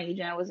not my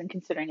agent. I wasn't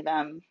considering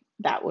them.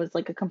 That was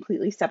like a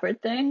completely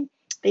separate thing.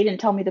 They didn't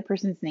tell me the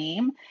person's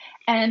name.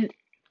 And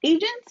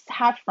agents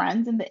have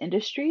friends in the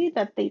industry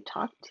that they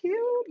talk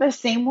to the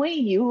same way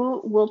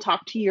you will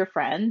talk to your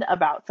friend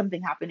about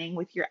something happening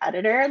with your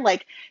editor.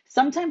 Like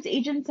sometimes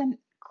agents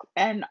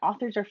and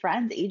authors are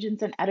friends,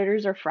 agents and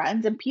editors are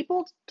friends, and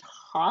people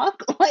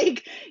talk.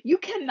 Like you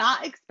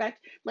cannot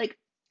expect like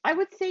I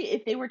would say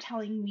if they were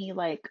telling me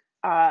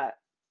uh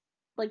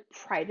like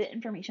private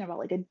information about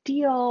like a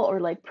deal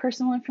or like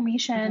personal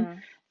information, Hmm.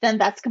 then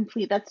that's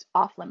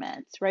off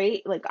limits,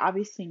 right? Like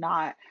obviously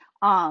not.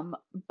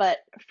 But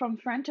from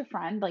friend to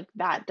friend, like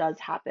that does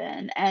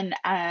happen. And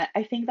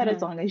I think that as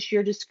Hmm. long as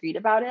you're discreet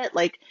about it,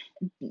 like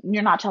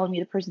you're not telling me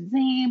the person's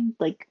name,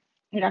 like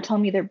you're not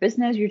telling me their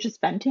business, you're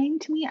just venting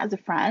to me as a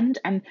friend,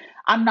 and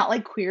I'm not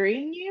like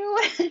querying you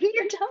and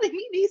you're telling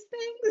me these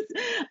things,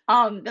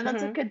 then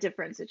that's Hmm. like a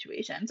different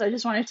situation. So I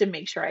just wanted to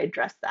make sure I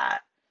addressed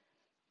that.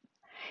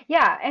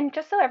 Yeah, and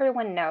just so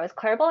everyone knows,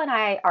 Claribel and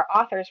I are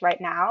authors right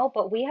now,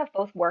 but we have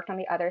both worked on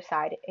the other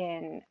side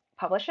in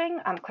publishing.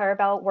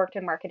 Claribel worked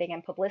in marketing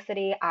and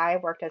publicity. I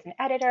worked as an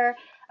editor,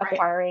 Right.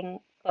 acquiring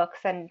books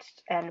and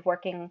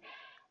working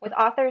with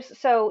authors.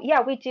 So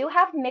yeah, we do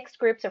have mixed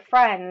groups of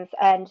friends,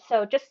 and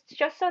so just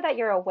so that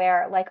you're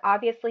aware, like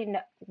obviously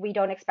we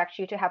don't expect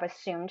you to have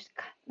assumed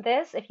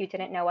this if you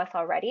didn't know us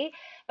already,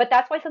 but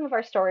that's why some of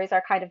our stories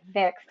are kind of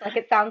mixed. Like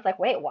it sounds like,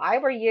 wait, why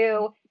were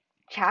you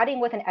chatting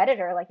with an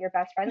editor like you're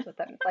best friends with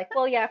them? It's like,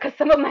 well, yeah, because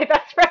some of my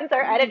best friends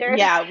are editors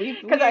Yeah,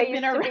 because I we've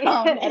been used to be an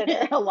around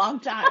editor. a long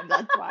time.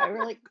 That's why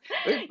we're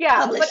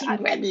Yeah, but publishing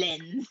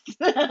gremlins.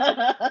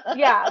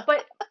 yeah,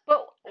 but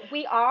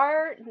we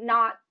are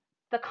not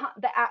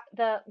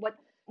the what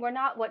we're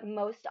not what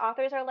most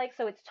authors are like,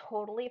 so it's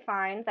totally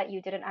fine that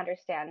you didn't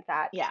understand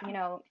that, Yeah,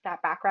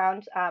 that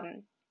background.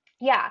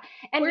 Yeah,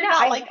 and we're yeah,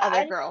 not I have like other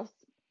had girls.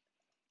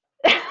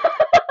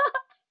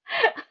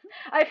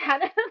 I've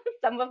had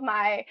some of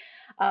my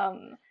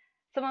um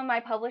some of my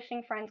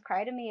publishing friends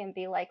cry to me and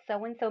be like,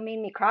 so and so made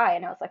me cry,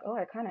 and I was like, oh,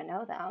 I kind of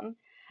know them.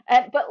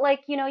 But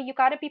like, you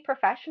got to be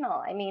professional.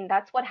 I mean,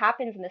 that's what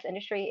happens in this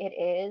industry. It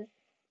is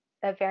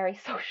a very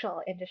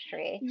social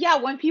industry. Yeah,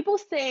 when people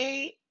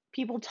say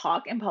people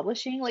talk in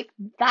publishing, like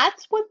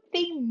that's what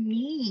they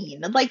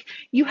mean. Like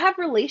you have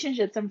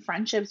relationships and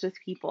friendships with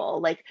people.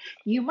 Like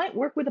you might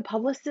work with a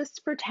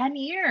publicist for 10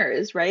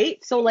 years, right?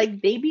 So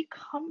like they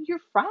become your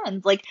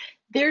friends. Like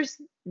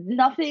there's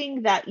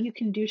nothing that you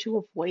can do to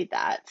avoid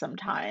that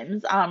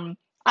sometimes.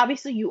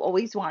 Obviously you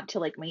always want to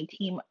like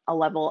maintain a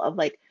level of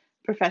like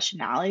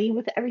professionality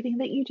with everything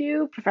that you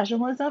do.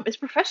 Professionalism. Is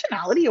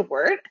professionality a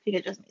word? I think I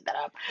just made that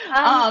up.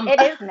 Um,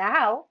 It is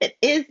now it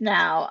is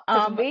now.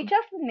 because we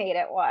just made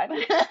it one.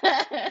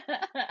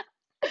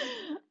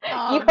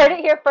 You heard Um, it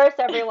here first,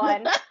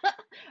 everyone.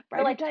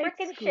 We're Brighter like Die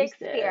frickin'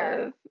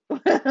 Shakespeare.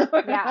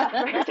 exclusive.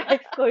 Yeah, we're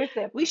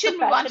exclusive We should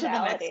move on to the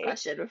next professionality.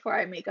 question before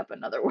I make up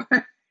another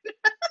word.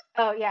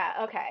 Oh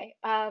yeah, okay.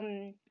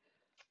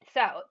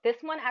 So this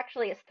one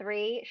actually is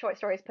three short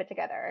stories put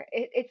together.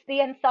 It's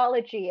the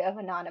anthology of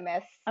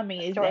anonymous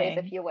stories, if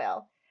Amazing. you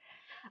will.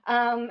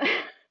 Um,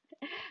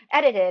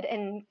 edited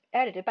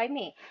by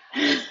me.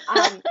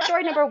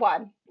 Story number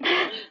one.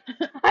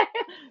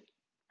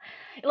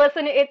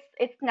 Listen,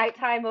 it's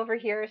nighttime over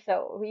here,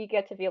 so we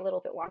get to be a little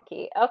bit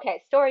wonky.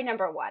 Okay, story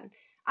number one.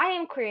 I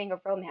am querying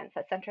a romance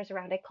that centers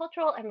around a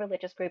cultural and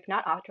religious group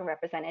not often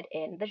represented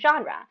in the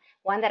genre,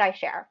 one that I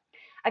share.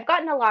 I've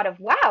gotten a lot of,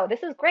 wow,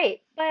 this is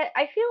great, but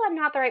I feel I'm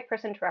not the right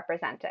person to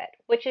represent it,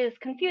 which is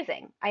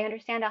confusing. I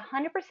understand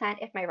 100%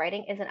 if my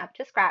writing isn't up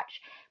to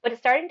scratch, but it's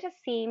starting to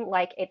seem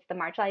like it's the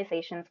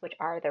marginalizations which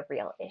are the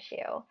real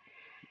issue.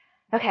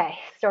 Okay,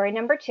 story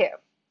number two.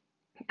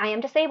 I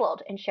am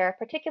disabled and share a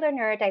particular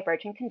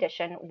neurodivergent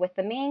condition with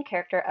the main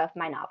character of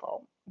my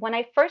novel. When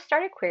I first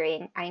started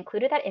querying, I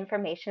included that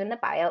information in the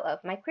bio of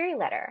my query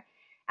letter.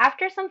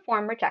 After some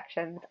form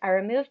rejections, I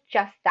removed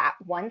just that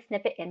one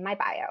snippet in my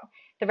bio.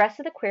 The rest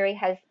of the query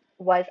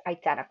was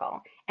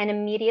identical and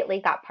immediately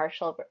got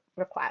partial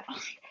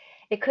requests.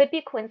 It could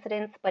be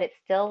coincidence, but it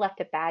still left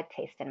a bad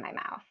taste in my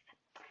mouth.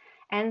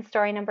 And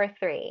story number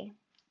 3.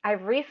 I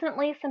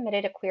recently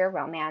submitted a queer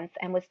romance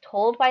and was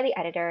told by the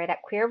editor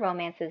that queer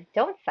romances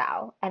don't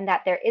sell and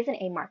that there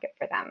isn't a market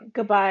for them.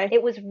 Goodbye.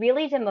 It was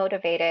really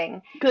demotivating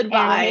and made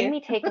Goodbye.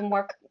 me take a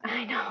more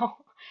I know.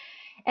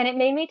 And it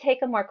made me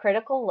take a more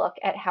critical look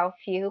at how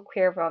few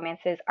queer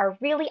romances are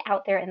really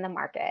out there in the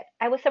market.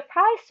 I was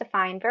surprised to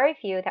find very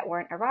few that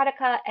weren't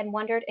erotica and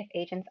wondered if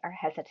agents are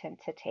hesitant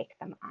to take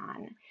them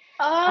on.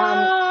 So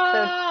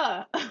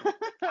Ah.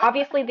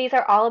 obviously, these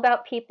are all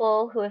about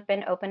people who have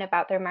been open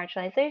about their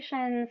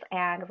marginalizations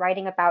and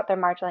writing about their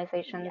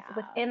marginalizations Yeah.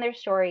 within their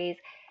stories,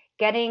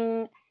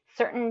 getting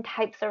certain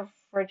types of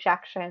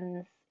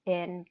rejections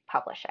in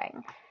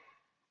publishing.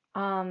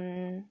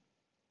 Um,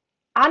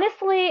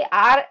 Honestly,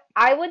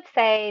 I would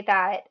say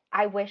that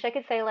I wish I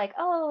could say like,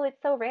 oh,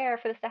 it's so rare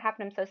for this to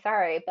happen. I'm so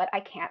sorry, but I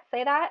can't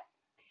say that.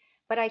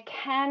 But I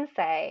can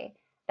say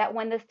that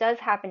when this does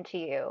happen to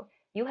you,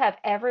 you have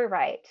every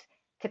right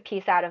to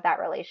peace out of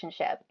that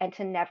relationship and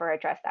to never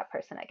address that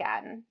person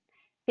again.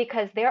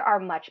 Because there are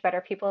much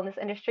better people in this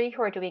industry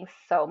who are doing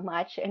so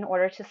much in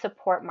order to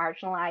support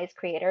marginalized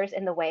creators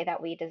in the way that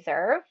we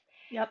deserve.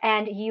 Yep.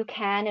 And you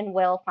can and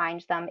will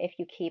find them if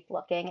you keep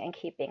looking and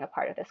keep being a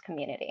part of this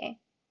community.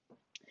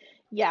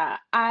 Yeah,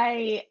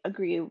 I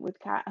agree with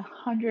Kat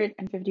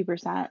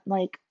 150%.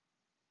 Like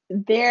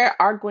there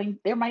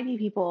might be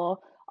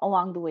people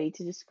along the way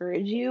to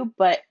discourage you,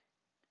 but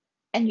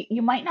and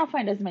you might not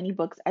find as many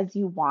books as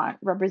you want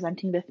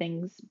representing the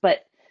things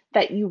but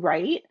that you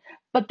write,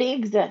 but they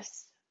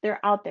exist. They're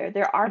out there.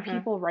 There are Hmm.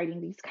 people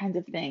writing these kinds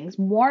of things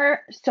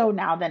more so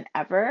now than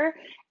ever,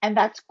 and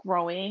that's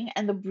growing.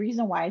 And the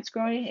reason why it's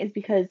growing is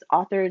because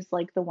authors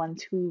like the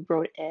ones who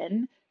wrote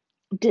in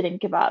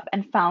didn't give up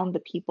and found the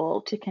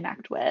people to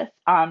connect with.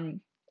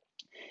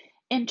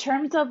 In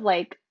terms of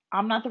like,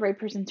 I'm not the right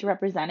person to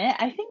represent it,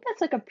 I think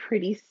that's like a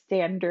pretty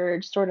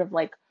standard sort of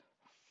like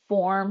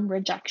form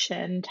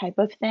rejection type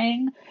of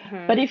thing.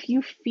 But Hmm. if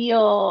you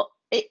feel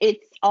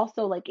it's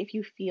also like if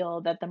you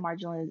feel that the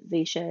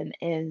marginalization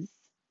is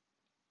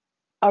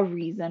a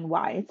reason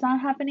why it's not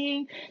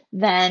happening,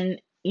 then,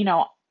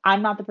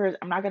 I'm not the person,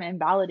 I'm not going to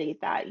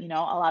invalidate that. A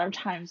lot of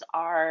times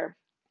our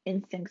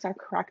instincts are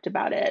correct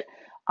about it.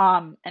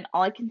 And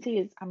all I can say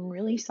is I'm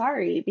really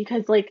sorry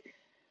because like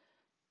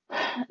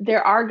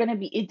there are going to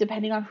be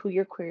depending on who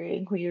you're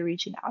querying, who you're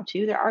reaching out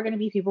to, there are going to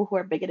be people who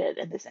are bigoted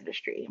in this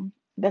industry.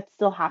 That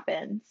still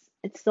happens.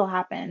 It still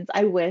happens.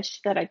 I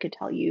wish that I could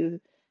tell you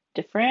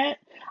different.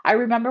 I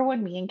remember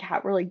when me and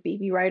Kat were like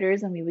baby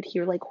writers and we would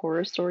hear like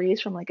horror stories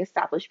from like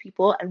established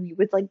people and we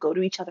would like go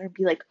to each other and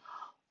be like,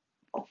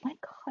 "Oh my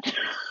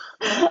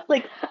God."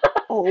 Like,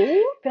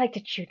 "Oh Be like,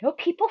 did you know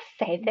people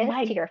say this to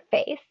my your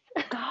face?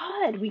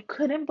 God, we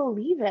couldn't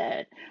believe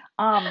it."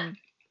 Um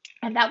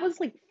And that was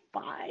like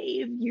 5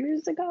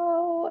 years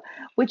ago,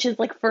 which is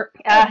like Uh,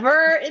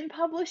 forever in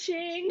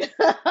publishing.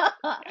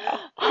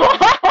 Um,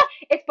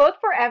 it's both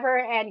forever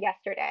and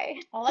yesterday.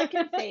 all I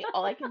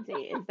can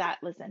say is that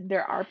listen,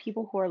 there are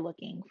people who are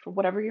looking for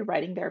whatever you're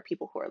writing, there are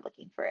people who are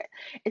looking for it.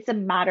 It's a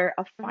matter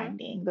of Hmm.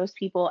 finding those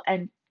people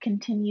and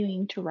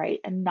continuing to write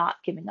and not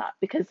giving up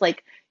because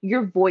like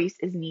your voice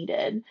is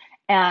needed.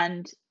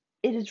 And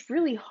it is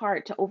really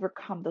hard to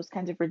overcome those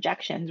kinds of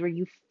rejections where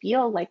you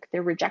feel like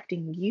they're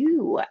rejecting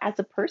you as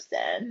a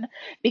person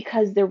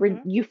because Hmm.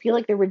 you feel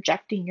like they're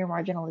rejecting your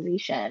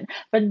marginalization,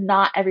 but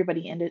not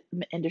everybody in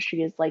the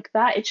industry is like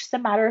that. It's just a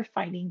matter of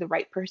finding the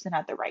right person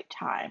at the right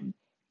time.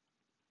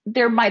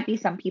 There might be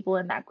some people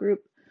in that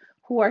group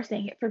who are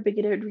saying it for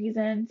bigoted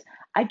reasons.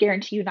 I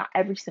guarantee you, not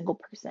every single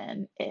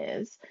person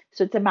is.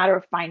 So it's a matter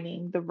of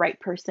finding the right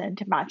person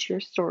to match your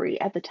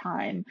story at the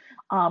time,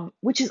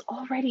 which is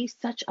already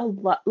such a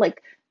lot,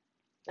 like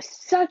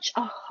such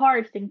a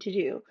hard thing to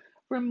do.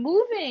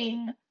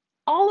 Removing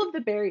all of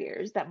the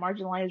barriers that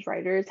marginalized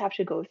writers have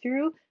to go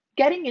through,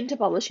 getting into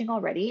publishing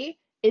already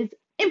is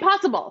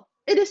impossible.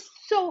 It is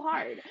so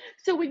hard.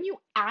 So when you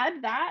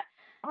add that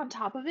on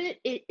top of it,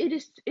 it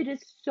is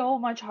so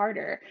much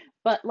harder.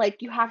 But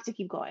like you have to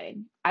keep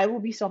going. I will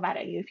be so mad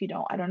at you if you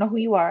don't. I don't know who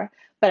you are,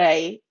 but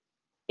I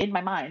in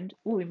my mind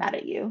will be mad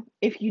at you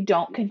if you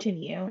don't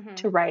continue Hmm.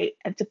 to write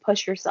and to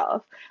push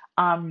yourself.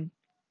 Um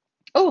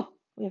Oh,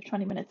 we have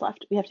 20 minutes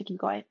left. We have to keep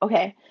going.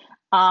 Okay.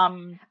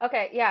 Um,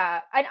 Okay,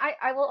 yeah. And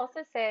I will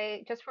also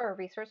say, just for a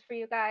resource for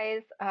you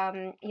guys,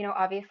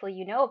 obviously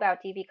you know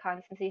about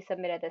DVCon since you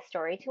submitted this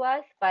story to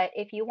us, but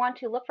if you want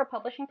to look for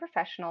publishing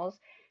professionals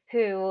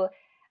who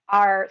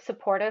are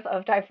supportive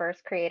of diverse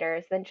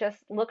creators, then just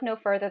look no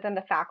further than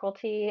the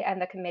faculty and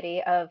the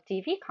committee of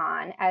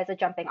DVCon as a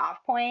jumping off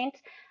point.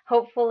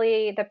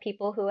 Hopefully, the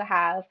people who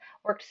have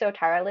worked so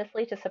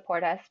tirelessly to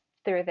support us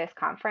through this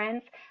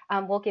conference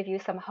will give you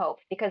some hope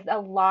because a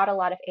lot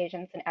of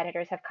agents and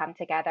editors have come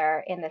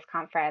together in this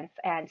conference,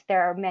 and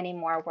there are many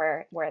more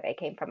where they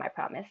came from, I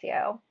promise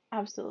you.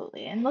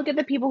 Absolutely. And look at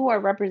the people who are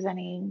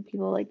representing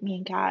people like me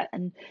and Kat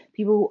and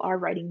people who are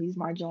writing these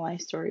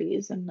marginalized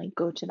stories and like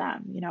go to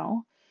them, you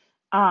know?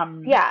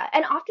 Um, Yeah,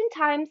 and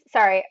oftentimes,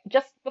 sorry,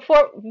 just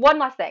before one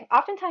last thing.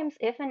 Oftentimes,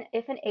 if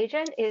an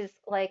agent is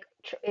like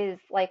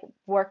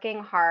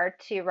working hard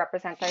to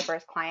represent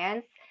diverse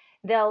clients,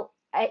 they'll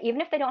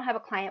even if they don't have a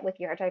client with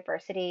your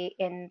diversity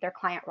in their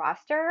client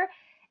roster,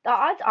 the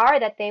odds are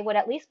that they would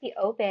at least be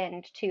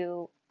open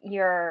to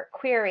your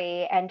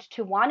query and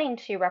to wanting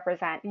to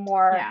represent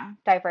more yeah.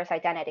 diverse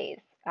identities.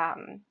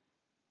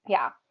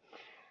 Yeah.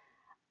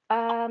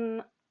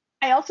 Um,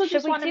 I also should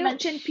just we want to do?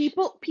 mention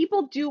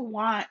people do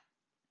want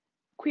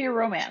queer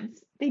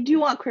romance. They do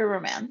want queer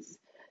romance.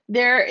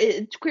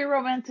 Queer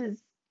romance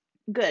is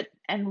good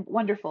and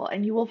wonderful,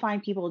 and you will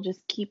find people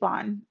just keep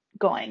on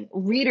going.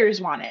 Readers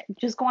want it.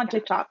 Just go on Yeah.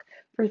 TikTok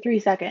for 3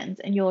 seconds,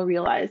 and you'll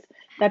realize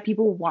that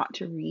people want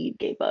to read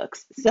gay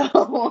books.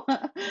 So,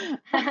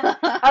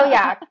 Oh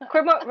yeah,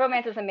 queer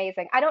romance is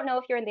amazing. I don't know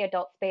if you're in the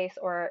adult space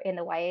or in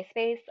the YA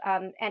space,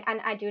 and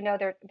I do know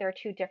they're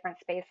two different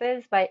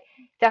spaces, but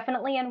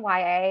definitely in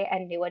YA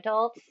and new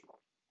adults,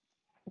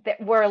 that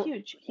we're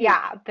huge,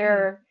 yeah, huge. Mm.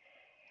 they're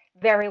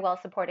very well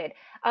supported.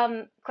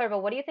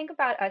 Clairville, what do you think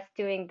about us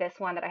doing this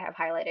one that I have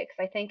highlighted? Because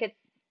I think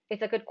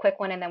it's a good quick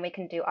one, and then we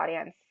can do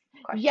audience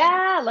questions.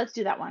 Yeah, let's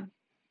do that one.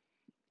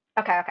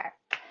 Okay, okay.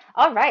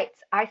 All right.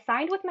 I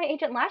signed with my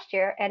agent last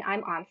year and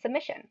I'm on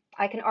submission.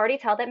 I can already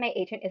tell that my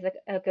agent is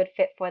a good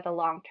fit for the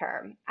long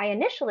term. I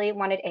initially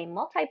wanted a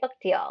multi book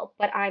deal,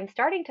 but I'm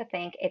starting to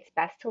think it's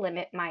best to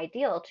limit my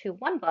deal to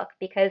one book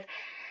because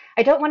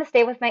I don't want to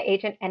stay with my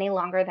agent any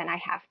longer than I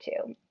have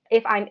to.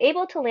 If I'm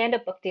able to land a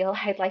book deal,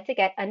 I'd like to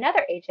get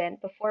another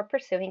agent before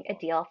pursuing a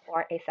deal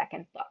for a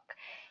second book.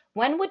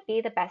 When would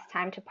be the best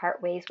time to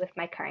part ways with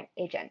my current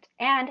agent?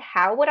 And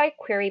how would I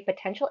query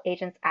potential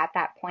agents at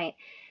that point?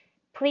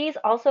 Please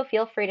also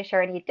feel free to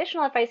share any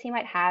additional advice you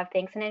might have.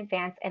 Thanks in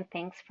advance, and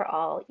thanks for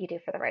all you do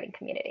for the writing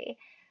community.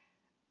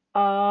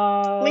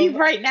 Leave Um,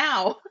 right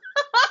now.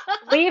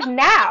 Leave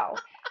now.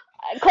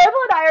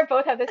 Corbel and I are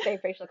both have the same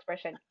facial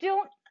expression.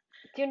 Do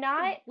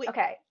not. Wait,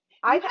 Okay, you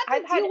I've have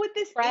to had deal with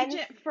this friends.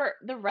 agent for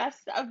the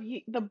rest of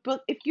the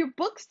book. If your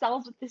book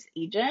sells with this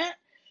agent,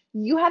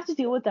 you have to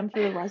deal with them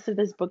for the rest of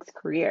this book's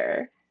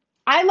career.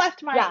 I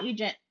left my Yeah,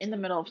 agent in the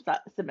middle of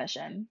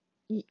submission.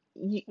 yeah,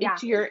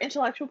 It's your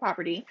intellectual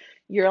property.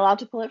 You're allowed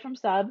to pull it from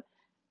sub.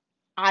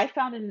 I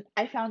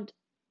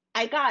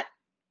got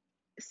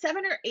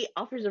 7 or 8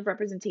 offers of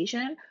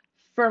representation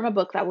from a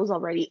book that was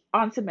already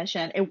on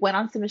submission. It went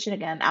on submission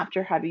again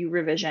after heavy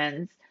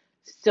revisions.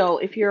 So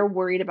if you're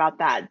worried about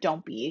that,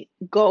 don't be.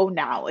 Go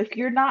now. If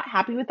you're not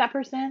happy with that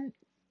person,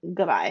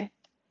 goodbye.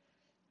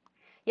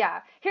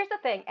 yeah. Here's the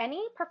thing: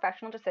 any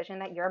professional decision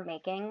that you're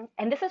making,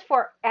 and this is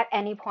for at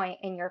any point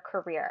in your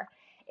career,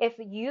 if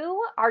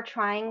you are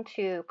trying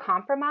to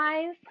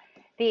compromise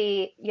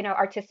the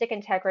artistic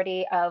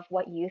integrity of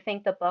what you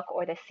think the book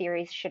or the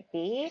series should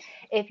be,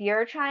 if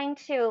you're trying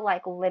to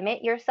like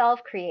limit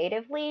yourself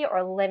creatively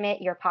or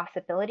limit your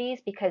possibilities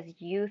because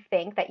you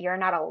think that you're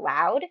not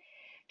allowed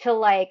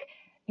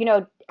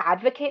to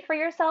advocate for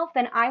yourself,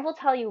 then I will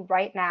tell you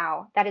right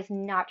now that is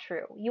not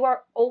true.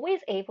 You're always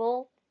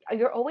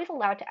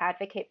allowed to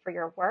advocate for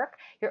your work.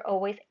 You're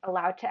always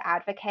allowed to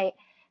advocate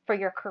for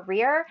your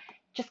career.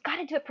 Just got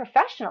to do it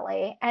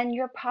professionally and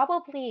you're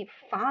probably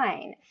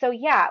fine. So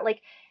yeah,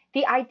 like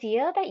the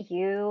idea that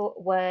you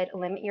would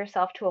limit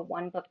yourself to a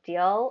one book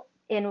deal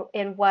in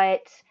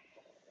what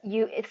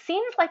you it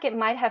seems like it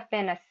might have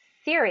been a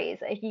series.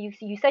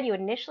 You said you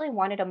initially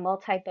wanted a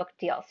multi-book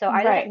deal. So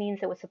either that Right. means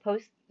it was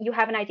supposed you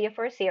have an idea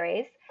for a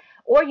series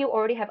or you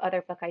already have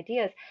other book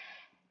ideas.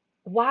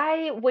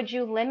 Why would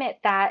you limit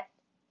that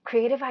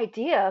creative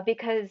idea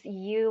because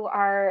you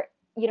are,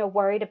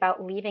 worried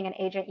about leaving an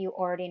agent you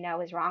already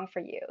know is wrong for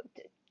you?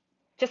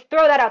 Just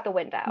throw that out the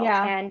window.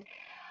 Yeah. And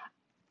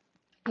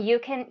you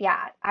can,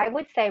 yeah, I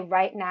would say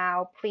right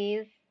now,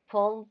 please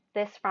pull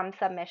this from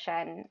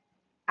submission.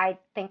 I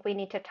think we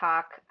need to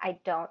talk. I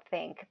don't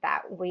think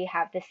that we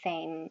have the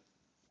same,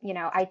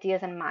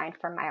 ideas in mind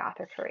for my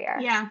author career.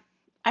 Yeah.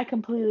 I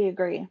completely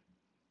agree.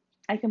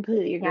 I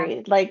completely Yeah.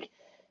 agree. Like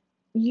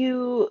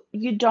you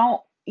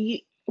don't you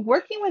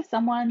working with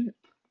someone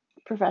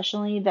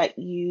professionally that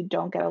you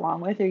don't get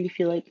along with or you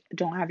feel like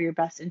don't have your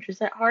best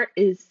interest at heart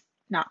is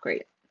not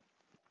great.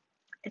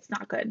 It's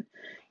not good. You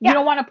Yeah.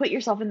 don't want to put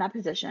yourself in that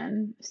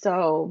position.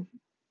 So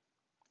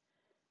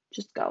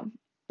just go.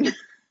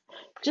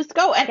 Just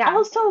go. And Yeah.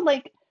 also,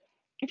 like,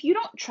 if you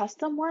don't trust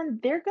someone,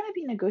 they're going to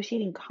be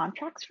negotiating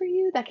contracts for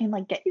you that can,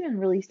 like, get you in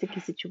really sticky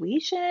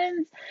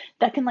situations,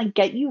 that can, like,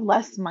 get you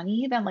less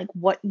money than, like,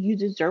 what you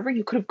deserve or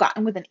you could have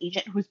gotten with an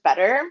agent who's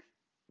better.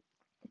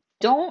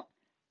 Don't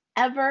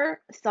ever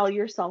sell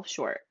yourself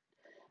short.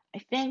 I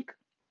think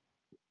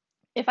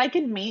if I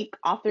could make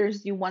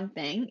authors do one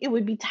thing, it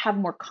would be to have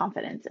more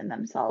confidence in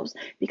themselves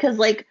because,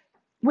 like,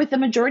 with the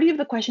majority of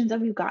the questions that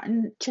we've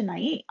gotten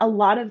tonight, a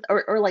lot of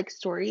or like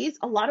stories,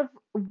 a lot of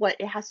what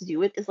it has to do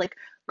with is like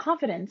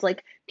confidence.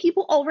 Like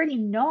people already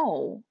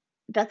know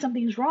that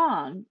something's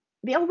wrong.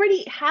 They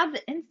already have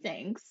the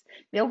instincts.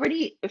 They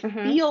already Hmm.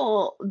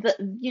 feel that,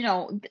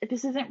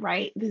 this isn't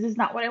right. This is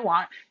not what I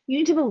want. You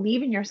need to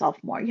believe in yourself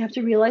more. You have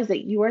to realize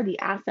that you are the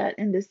asset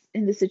in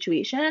this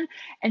situation,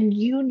 and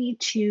you need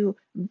to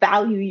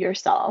value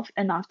yourself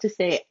enough to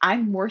say,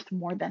 I'm worth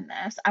more than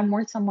this. I'm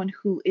worth someone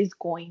who is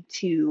going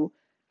to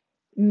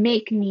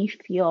make me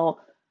feel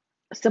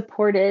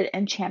supported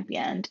and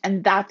championed,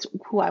 and that's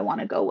who I want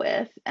to go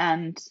with.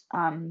 And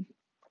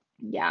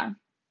yeah,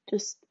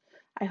 just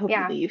I hope you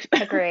Yeah, leave.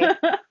 agree.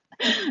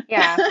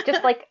 Yeah,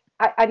 just like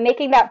I'm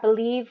making that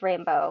believe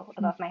rainbow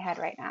above my head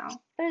right now.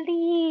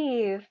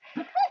 Believe.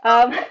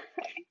 Um,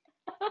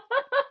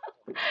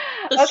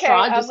 The okay,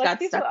 straw just let's got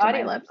do some stuck to my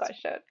audience lips.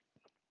 question.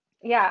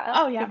 Yeah,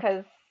 Oh yeah,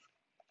 because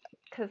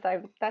I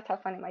that's how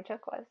funny my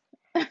joke was.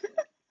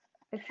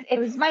 It's it it's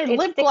was my it's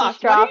lip sticky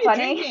gloss. What are straw you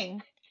funny.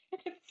 drinking?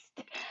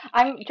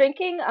 I'm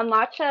drinking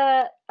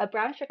a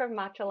brown sugar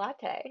matcha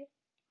latte.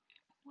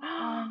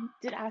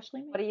 Did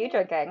Ashley What make are you it?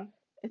 drinking?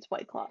 It's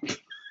White Claw.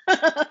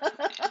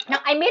 No,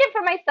 I made it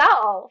for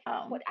myself.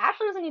 What um,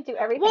 Ashley doesn't need to do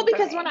well, everything for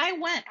because when me. I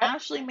went, I,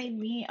 Ashley made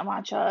me a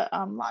matcha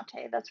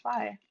latte. That's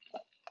why.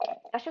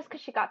 that's just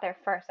because she got there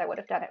first. I would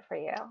have done it for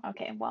you.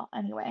 Okay, well,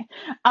 anyway.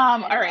 All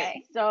right.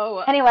 Anyway. So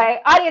Anyway,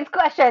 audience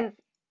questions.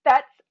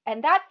 That's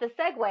the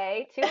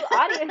segue to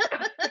audience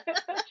questions.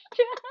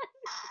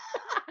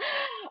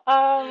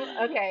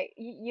 Okay,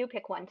 you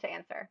pick one to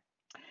answer.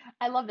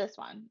 I love this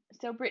one.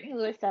 So Brittany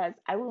Lewis says,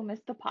 I will miss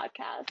the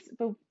podcast,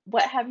 but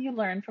what have you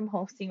learned from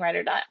hosting Ride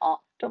or Die? Oh,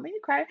 don't make me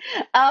cry.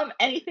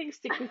 Anything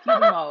stick with you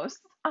the most?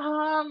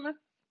 Oh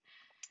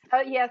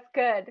yes,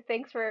 good.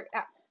 Thanks for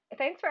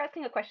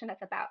asking a question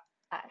that's about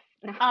us.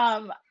 No.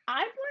 I've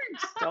learned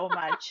so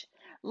much.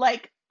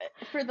 Like,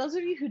 for those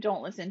of you who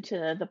don't listen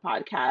to the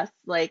podcast,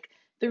 like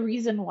the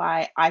reason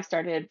why I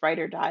started Ride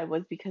or Die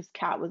was because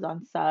Kat was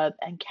on sub,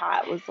 and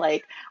Kat was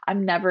like,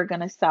 I'm never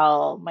gonna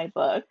sell my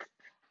book.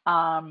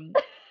 Um,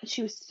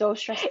 she was so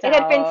stressed It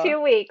had been out.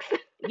 2 weeks.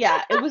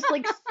 Yeah, it was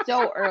like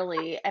so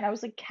early, and I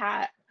was like,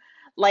 Kat,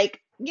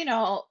 like,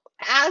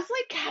 as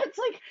like Kat's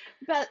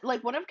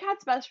like one of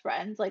Kat's best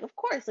friends, like of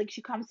course, like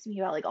she comes to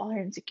me about like all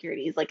her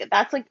insecurities. Like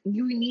that's like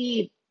you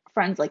need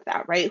friends like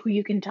that, right? Who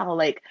you can tell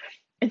like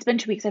it's been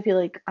 2 weeks, I feel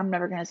like I'm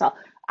never gonna sell.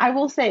 I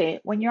will say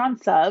when you're on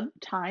sub,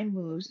 time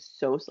moves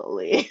so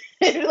slowly.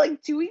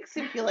 Like 2 weeks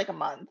can feel like a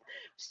month.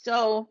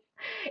 So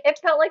It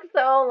felt like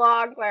so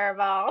long,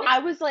 Clarabelle. I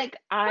was like,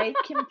 I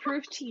can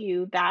prove to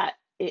you that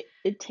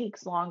it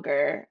takes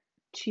longer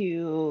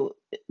to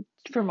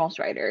for most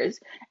writers.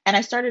 And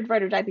I started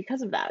Write or Die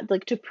because of that,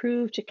 like to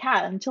prove to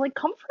Kat and to like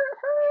comfort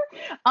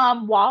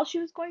her while she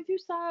was going through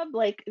sub,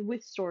 like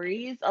with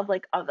stories of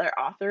like other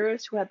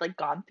authors who had like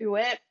gone through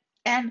it.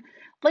 And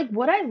like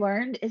what I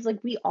learned is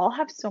like we all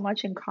have so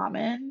much in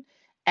common.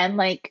 And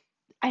like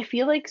I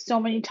feel like so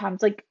many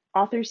times like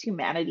authors'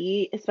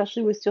 humanity,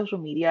 especially with social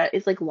media,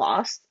 is like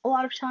lost a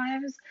lot of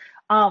times.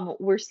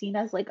 We're seen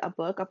as like a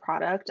book, a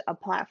product, a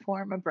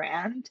platform, a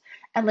brand,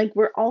 and like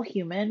we're all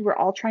human. We're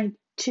all trying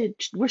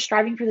we're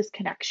striving for this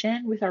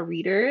connection with our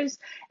readers,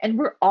 and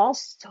we're all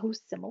so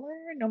similar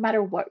no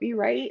matter what we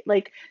write,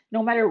 like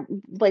no matter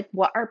like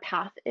what our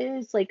path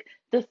is, like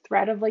the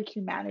thread of like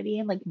humanity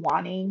and like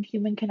wanting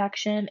human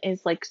connection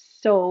is like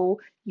so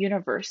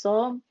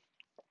universal.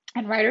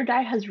 And Ride or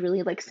Die has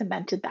really like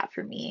cemented that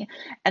for me,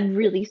 and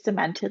really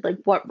cemented like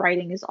what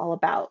writing is all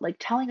about, like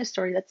telling a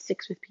story that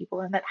sticks with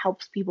people and that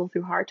helps people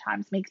through hard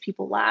times, makes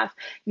people laugh,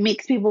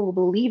 makes people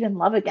believe in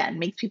love again,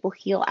 makes people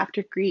heal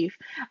after grief.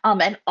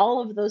 And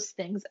all of those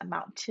things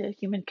amount to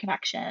human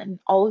connection.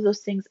 All of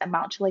those things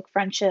amount to like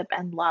friendship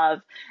and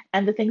love,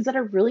 and the things that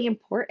are really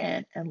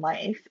important in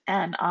life.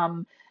 And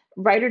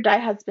Ride or Die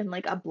has been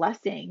like a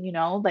blessing,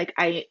 like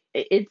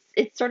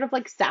it's sort of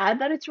like sad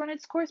that it's run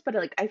its course, but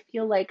like I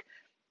feel like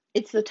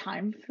it's the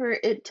time for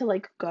it to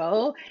like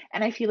go.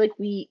 And I feel like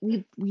we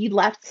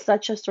left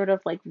such a sort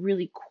of like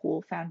really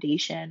cool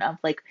foundation of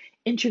like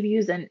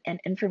interviews and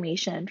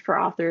information for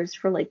authors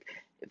for like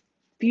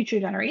future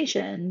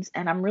generations,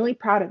 and I'm really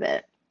proud of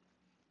it.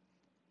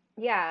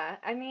 Yeah,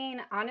 I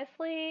mean,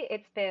 honestly,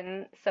 it's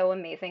been so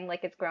amazing.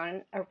 Like, it's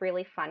grown a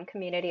really fun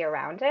community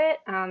around it.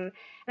 And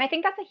I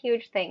think that's a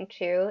huge thing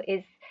too,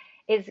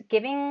 is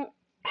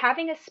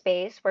having a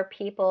space where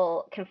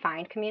people can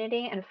find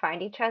community and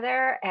find each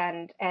other,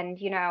 and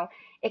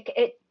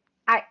it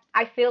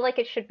I feel like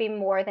it should be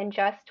more than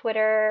just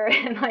Twitter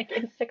and like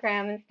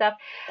Instagram and stuff.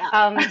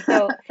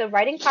 Yeah. So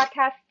writing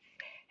podcasts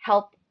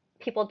help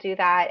people do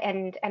that,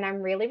 and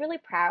I'm really really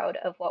proud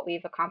of what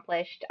we've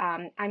accomplished.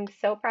 I'm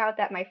so proud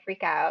that my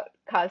freak out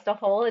caused a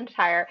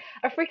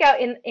freak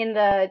out in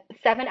the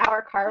 7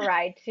 hour car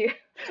ride to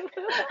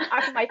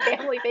on my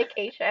family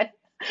vacation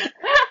caused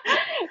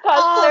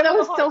Oh, Claire that to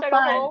was so start a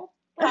fun. whole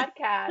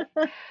podcast.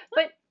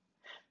 But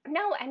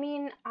no, I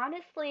mean,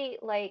 honestly,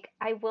 like,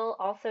 I will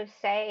also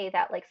say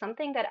that, like,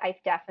 something that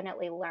I've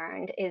definitely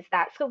learned is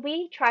that, so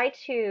we try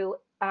to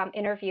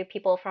interview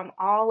people from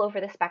all over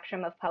the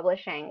spectrum of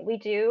publishing. We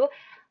do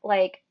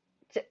like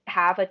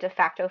have a de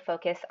facto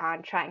focus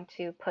on trying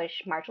to push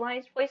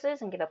marginalized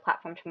voices and give a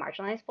platform to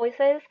marginalized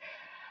voices.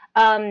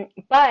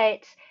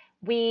 But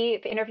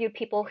we've interviewed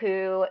people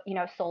who,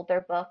 sold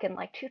their book in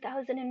like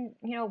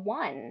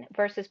 2001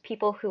 versus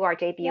people who are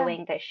Yeah.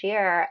 debuting this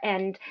year.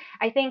 And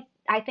I think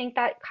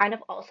that kind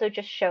of also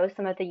just shows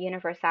some of the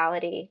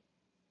universality.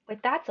 Wait,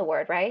 that's a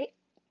word, right?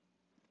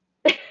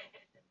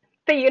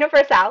 The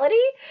universality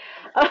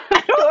of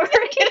I don't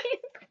think stories. it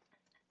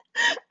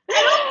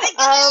I don't think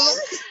um,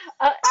 it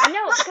is.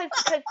 no,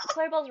 because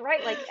Clarabelle's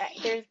right. Like,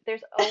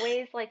 there's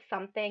always like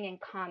something in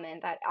common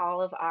that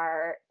all of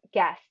our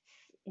guests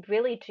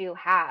really do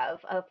have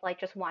of like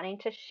just wanting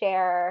to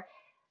share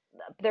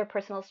their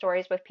personal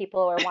stories with people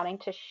or wanting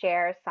to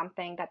share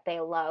something that they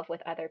love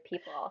with other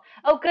people.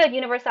 Oh, good,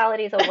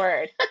 universality is a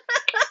word.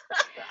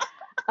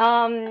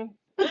 Um,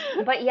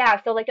 but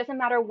yeah, so like doesn't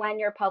matter when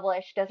you're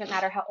published, doesn't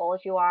matter how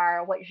old you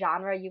are, what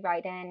genre you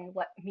write in,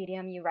 what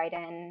medium you write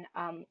in.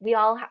 We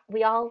all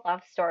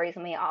love stories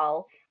and we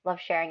all love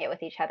sharing it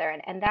with each other,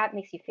 and that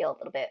makes you feel a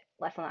little bit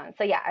less alone.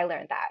 So yeah, I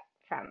learned that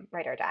from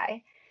Write or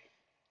Die.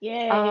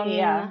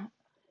 Yeah.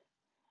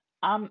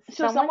 Um,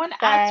 So someone someone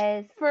asked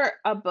says, for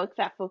a book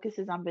that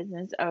focuses on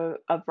business of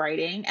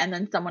writing, and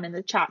then someone in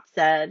the chat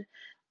said,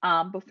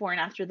 before and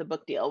after the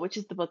book deal, which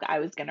is the book I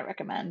was going to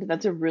recommend.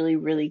 That's a really,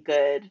 really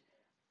good,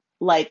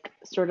 like,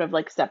 sort of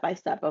like step by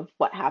step of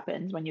what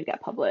happens when you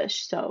get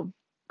published. So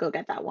go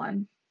get that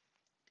one.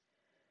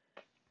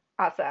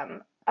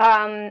 awesome.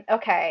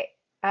 Okay.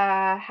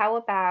 How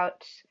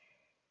about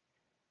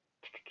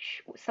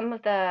some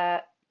of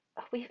the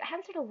we've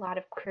answered a lot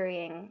of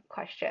querying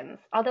questions,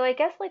 although I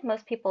guess like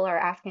most people are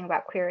asking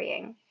about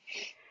querying.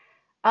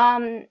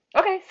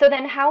 Okay, so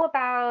then how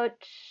about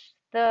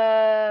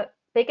the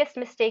biggest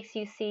mistakes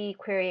you see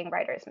querying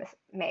writers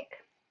make?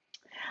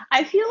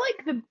 I feel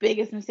like the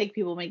biggest mistake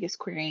people make is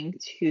querying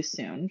too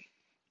soon.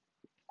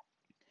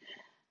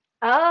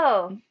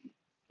 Oh,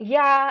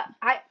 yeah,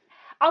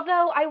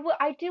 although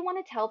I do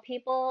want to tell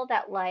people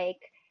that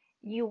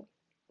you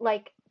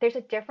there's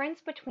a difference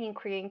between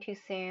querying too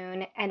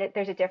soon and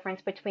there's a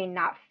difference between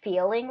not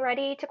feeling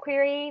ready to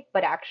query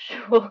but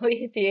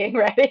actually being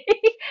ready.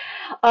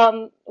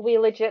 We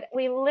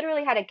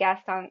literally had a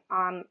guest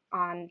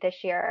on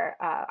this year,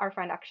 our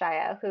friend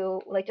Akshaya,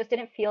 who like just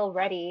didn't feel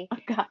ready Oh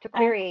God. to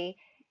query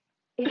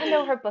even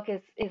though her book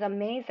is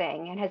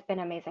amazing and has been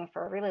amazing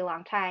for a really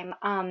long time,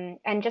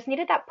 and just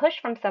needed that push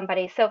from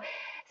somebody. So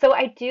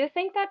I do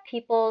think that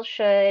people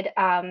should,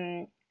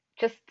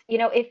 just,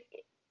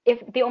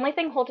 if the only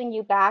thing holding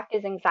you back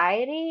is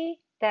anxiety,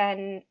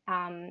 then,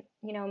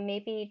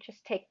 maybe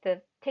just take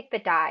the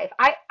dive.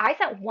 I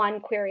sent one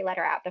query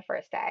letter out the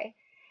first day,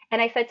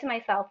 and I said to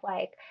myself,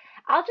 like,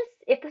 I'll just,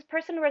 if this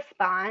person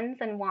responds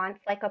and wants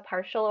like a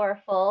partial or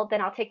a full,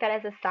 then I'll take that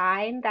as a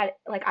sign that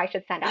like I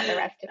should send out the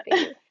rest of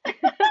these.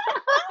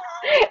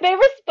 They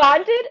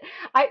responded.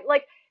 I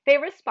like they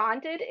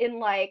responded in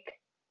like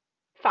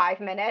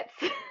 5 minutes.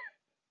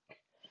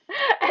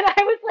 And I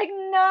was like,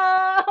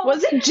 no,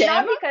 Was it not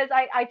Jim? because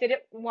I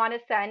didn't want to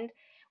send.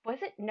 Was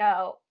it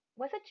no?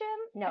 Was it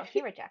Jim? No,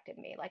 he rejected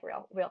me like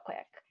real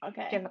quick.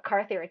 Okay. Jim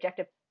McCarthy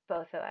rejected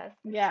both of us.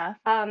 Yeah.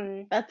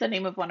 Um, That's the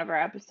name of one of our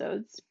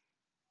episodes.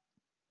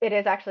 it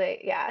is actually,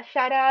 yeah.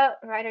 Shout out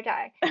Ride or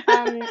Die.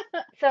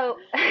 So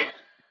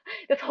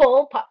this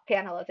whole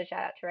panel is a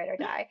shout out to Write or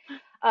Die.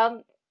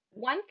 Um,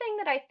 one thing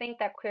that I think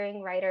that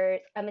querying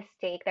writers, a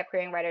mistake that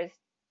querying writers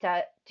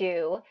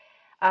do,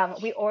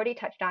 we already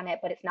touched on it,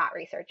 but it's not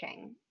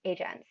researching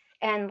agents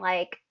and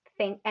like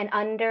think and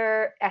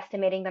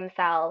underestimating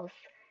themselves.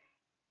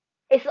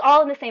 It's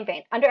all in the same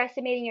vein.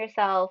 Underestimating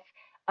yourself,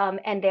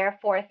 and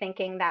therefore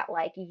thinking that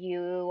like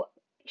you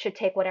should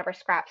take whatever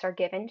scraps are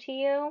given to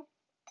you.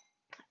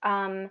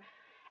 Um,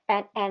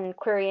 and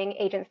querying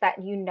agents that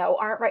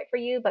aren't right for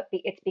you, but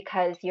it's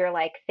because you're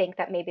like think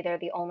that maybe they're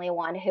the only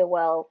one who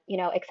will,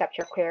 accept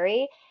your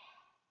query.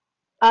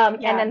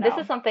 And Yeah, then this is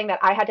no. something that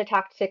I had to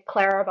talk to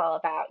Clarabelle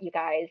about, you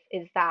guys,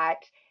 is that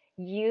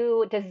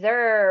you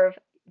deserve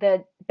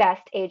the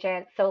best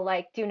agent. So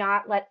like do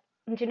not let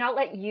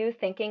you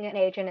thinking an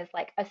agent is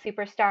like a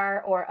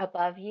superstar or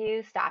above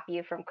you stop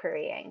you from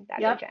querying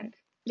that Yep. agent.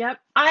 Yep.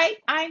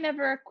 I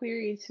never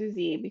queried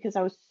Susie because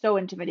I was so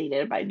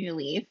intimidated by New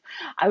Leaf.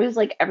 I was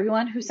like,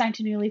 everyone who signed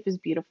to New Leaf is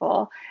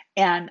beautiful,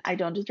 and I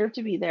don't deserve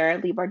to be there.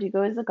 Lee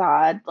Bardugo is a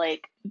god.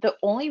 Like, the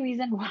only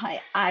reason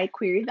why I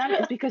queried them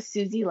is because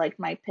Susie liked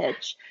my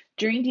pitch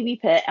during DB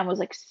Pit and was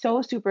like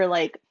so super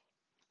like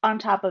on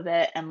top of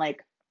it and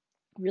like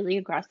really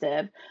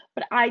aggressive.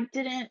 But I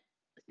didn't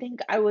think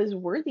I was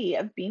worthy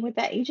of being with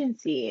that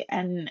agency.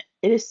 And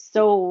it is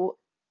so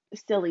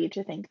silly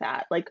to think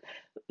that. Like,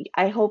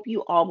 I hope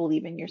you all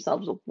believe in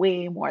yourselves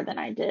way more than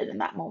I did in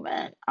that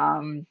moment.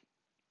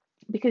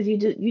 Because you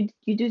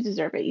do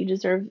deserve it. You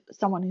deserve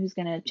someone who's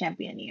gonna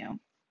champion you.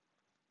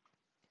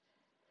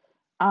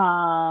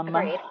 Um,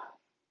 Agreed.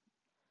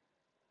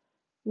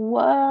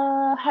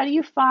 How do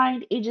you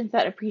find agents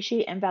that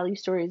appreciate and value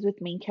stories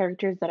with main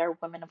characters that are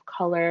women of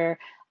color,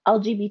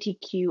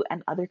 LGBTQ,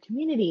 and other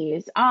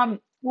communities?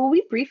 Well,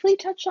 we briefly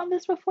touched on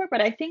this before,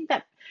 but I think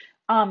that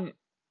um,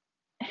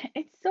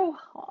 it's so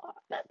hard.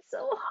 That's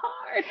so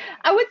hard.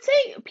 I would say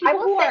I people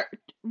will who say, are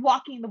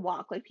walking the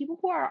walk, like people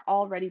who are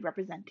already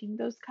representing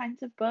those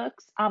kinds of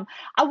books.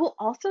 I will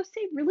also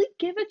say really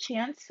give a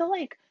chance to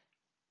like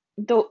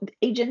the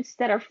agents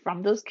that are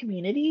from those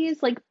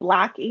communities, like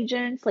black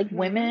agents, like mhm.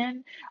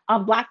 women,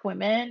 black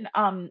women,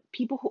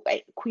 people who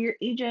queer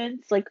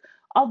agents, like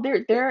all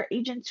there are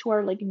agents who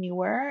are like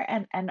newer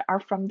and are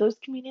from those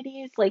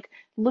communities. Like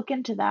look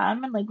into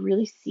them and like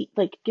really see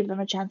like give them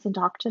a chance and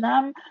talk to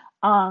them.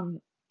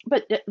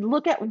 But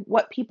look at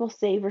what people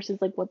say versus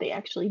like what they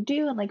actually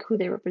do and like who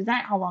they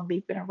represent, how long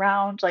they've been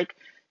around, like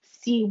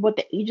see what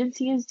the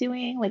agency is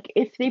doing. Like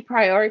if they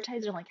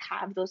prioritize and like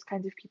have those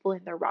kinds of people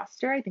in their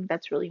roster, I think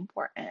that's really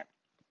important.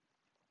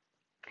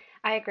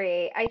 I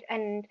agree.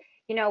 And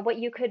what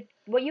you could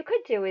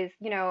do is,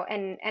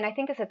 and I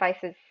think this advice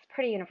is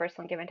pretty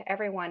universal and given to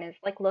everyone is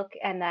like look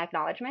in the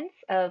acknowledgments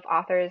of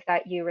authors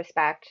that you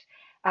respect,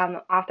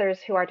 authors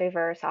who are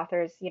diverse,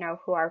 authors,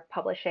 who are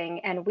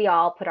publishing, and we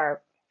all put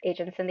our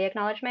agents in the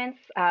acknowledgments,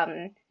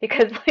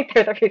 because like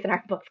they're the reason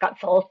our books got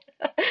sold.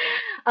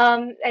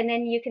 And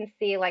then you can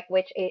see like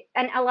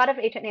and a lot of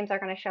agent names are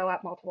going to show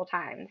up multiple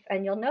times,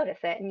 and you'll notice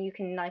it, and you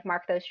can like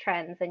mark those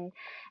trends,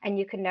 and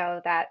you can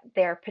know that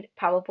they're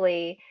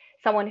probably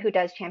someone who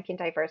does champion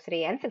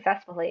diversity and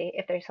successfully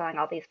if they're selling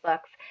all these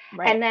books.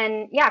 Right. And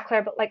then, yeah,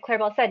 like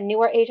Clarabelle said,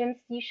 newer agents,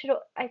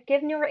 I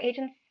give newer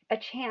agents a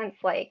chance.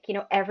 Like,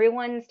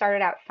 everyone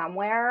started out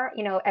somewhere,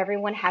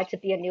 everyone had to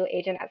be a new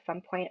agent at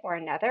some point or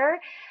another.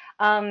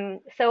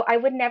 So I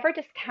would never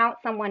discount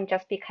someone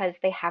just because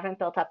they haven't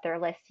built up their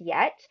list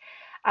yet.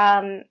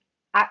 Um,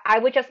 I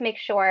would just make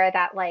sure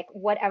that like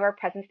whatever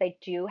presence they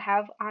do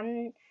have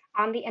on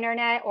the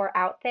internet or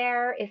out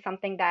there is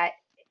something that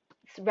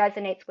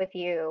resonates with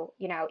you,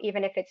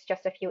 even if it's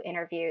just a few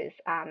interviews.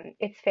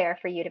 It's fair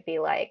for you to be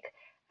like,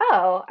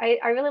 oh, I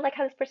really like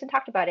how this person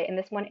talked about it in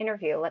this one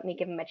interview. Let me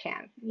give him a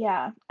chance.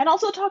 Yeah. And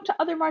also talk to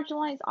other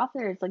marginalized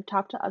authors, like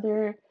talk to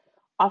other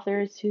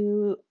authors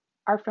who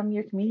are from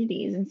your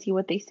communities and see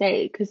what they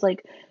say. Because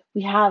like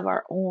we have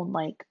our own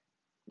like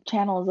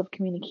channels of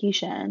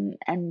communication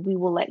and we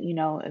will let you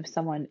know if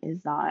someone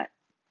is not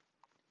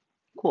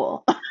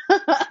cool.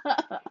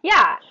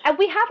 Yeah, and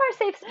we have our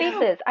safe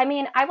spaces. I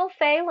mean, I will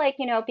say, like,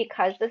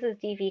 because this is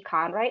DV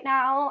Con right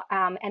now,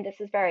 and this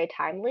is very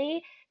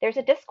timely, there's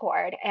a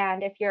Discord.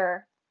 And if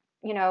you're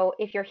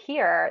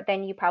here,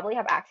 then you probably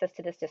have access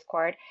to this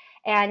Discord.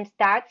 And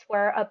that's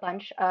where a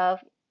bunch of,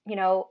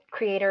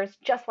 creators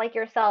just like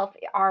yourself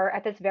are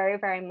at this very,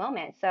 very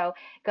moment. So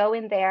go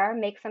in there,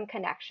 make some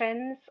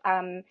connections,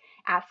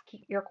 ask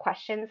your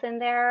questions in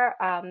there.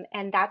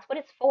 And that's what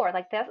it's for.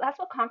 Like, that's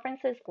what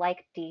conferences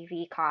like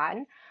DV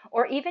Con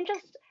or even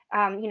just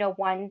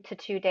 1 to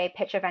 2 day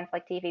pitch events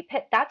like DV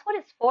Pit. That's what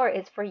it's for,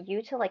 is for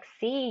you to like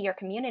see your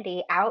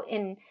community out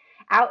and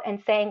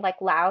saying like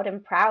loud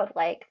and proud,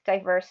 like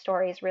diverse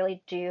stories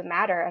really do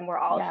matter and we're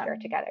all Yeah. here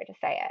together to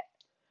say it.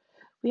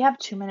 We have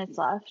 2 minutes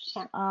left.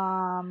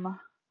 Yeah.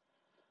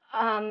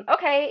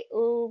 Okay,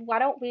 why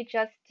don't we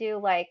just do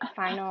like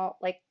final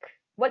like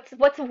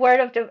what's a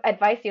word of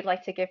advice you'd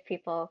like to give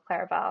people,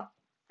 Clarabelle?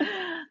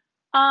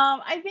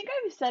 I think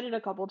I've said it a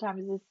couple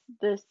times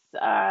this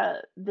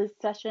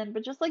session,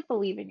 but just like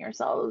believe in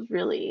yourselves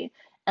really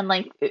and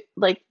like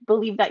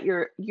believe that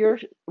your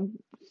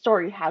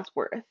story has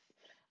worth.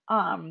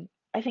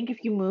 I think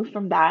if you move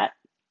from that,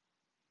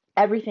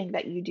 everything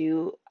that you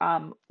do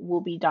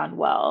will be done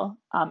well.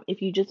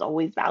 If you just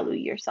always value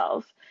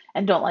yourself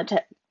and don't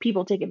let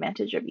people take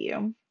advantage of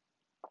you.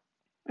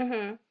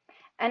 Mm-hmm.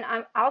 And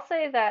I'll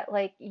say that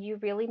like you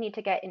really need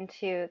to get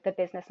into the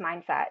business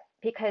mindset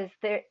because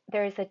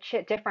there's a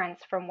difference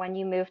from when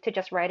you move to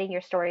just writing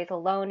your stories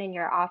alone in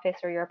your office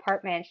or your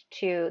apartment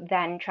to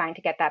then trying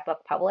to get that book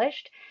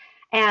published.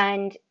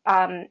 And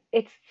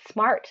it's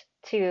smart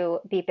to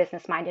be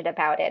business minded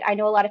about it. I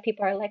know a lot of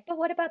people are like, but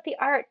what about the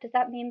art? Does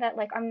that mean that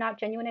like I'm not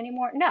genuine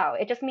anymore? No,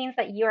 it just means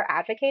that you're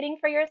advocating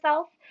for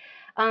yourself.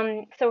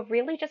 So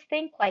really just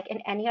think like in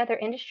any other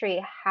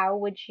industry, how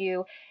would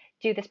you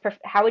do this?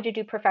 How would you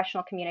do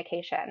professional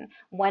communication?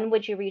 When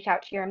would you reach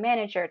out to your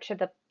manager, to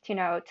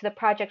the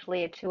project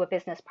lead, to a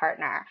business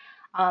partner?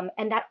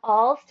 And that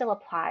all still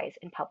applies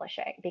in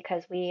publishing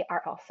because we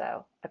are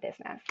also a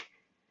business.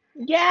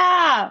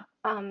 Yeah.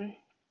 Um,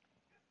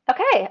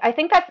 okay, I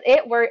think that's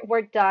it.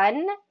 We're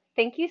done.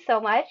 Thank you so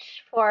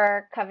much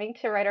for coming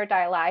to Write or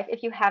Die Live.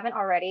 If you haven't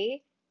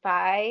already,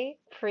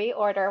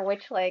 pre-order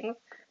Witchlings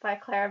by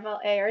Clarabelle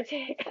A.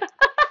 Ortega.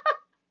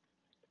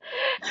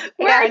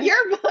 Where are And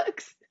your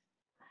books?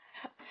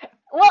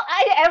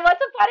 and Once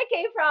Upon a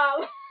came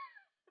from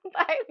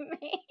by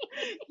me.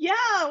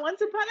 Yeah,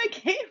 Once Upon a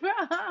Came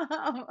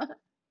From.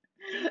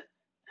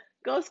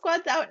 Go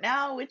Squad's out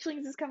now.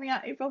 Witchlings is coming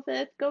out April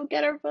 5th. Go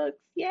get our books.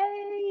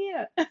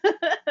 Yay!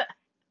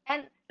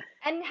 And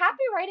And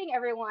happy writing,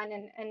 everyone.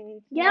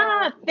 And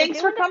Yeah, you're thanks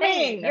for doing the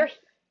thing. coming.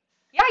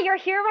 You're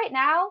here right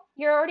now.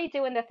 You're already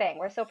doing the thing.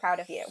 We're so proud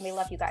of you. We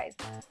love you guys.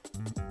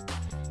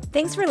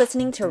 Thanks for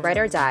listening to Write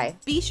or Die.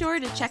 Be sure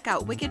to check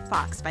out Wicked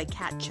Fox by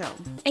Kat Cho.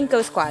 And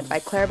Ghost Squad by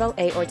Claribel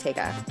A.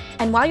 Ortega.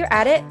 And while you're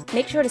at it,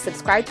 make sure to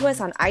subscribe to us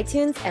on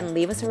iTunes and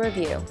leave us a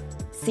review.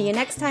 See you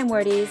next time,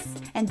 wordies.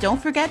 And don't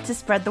forget to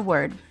spread the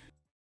word.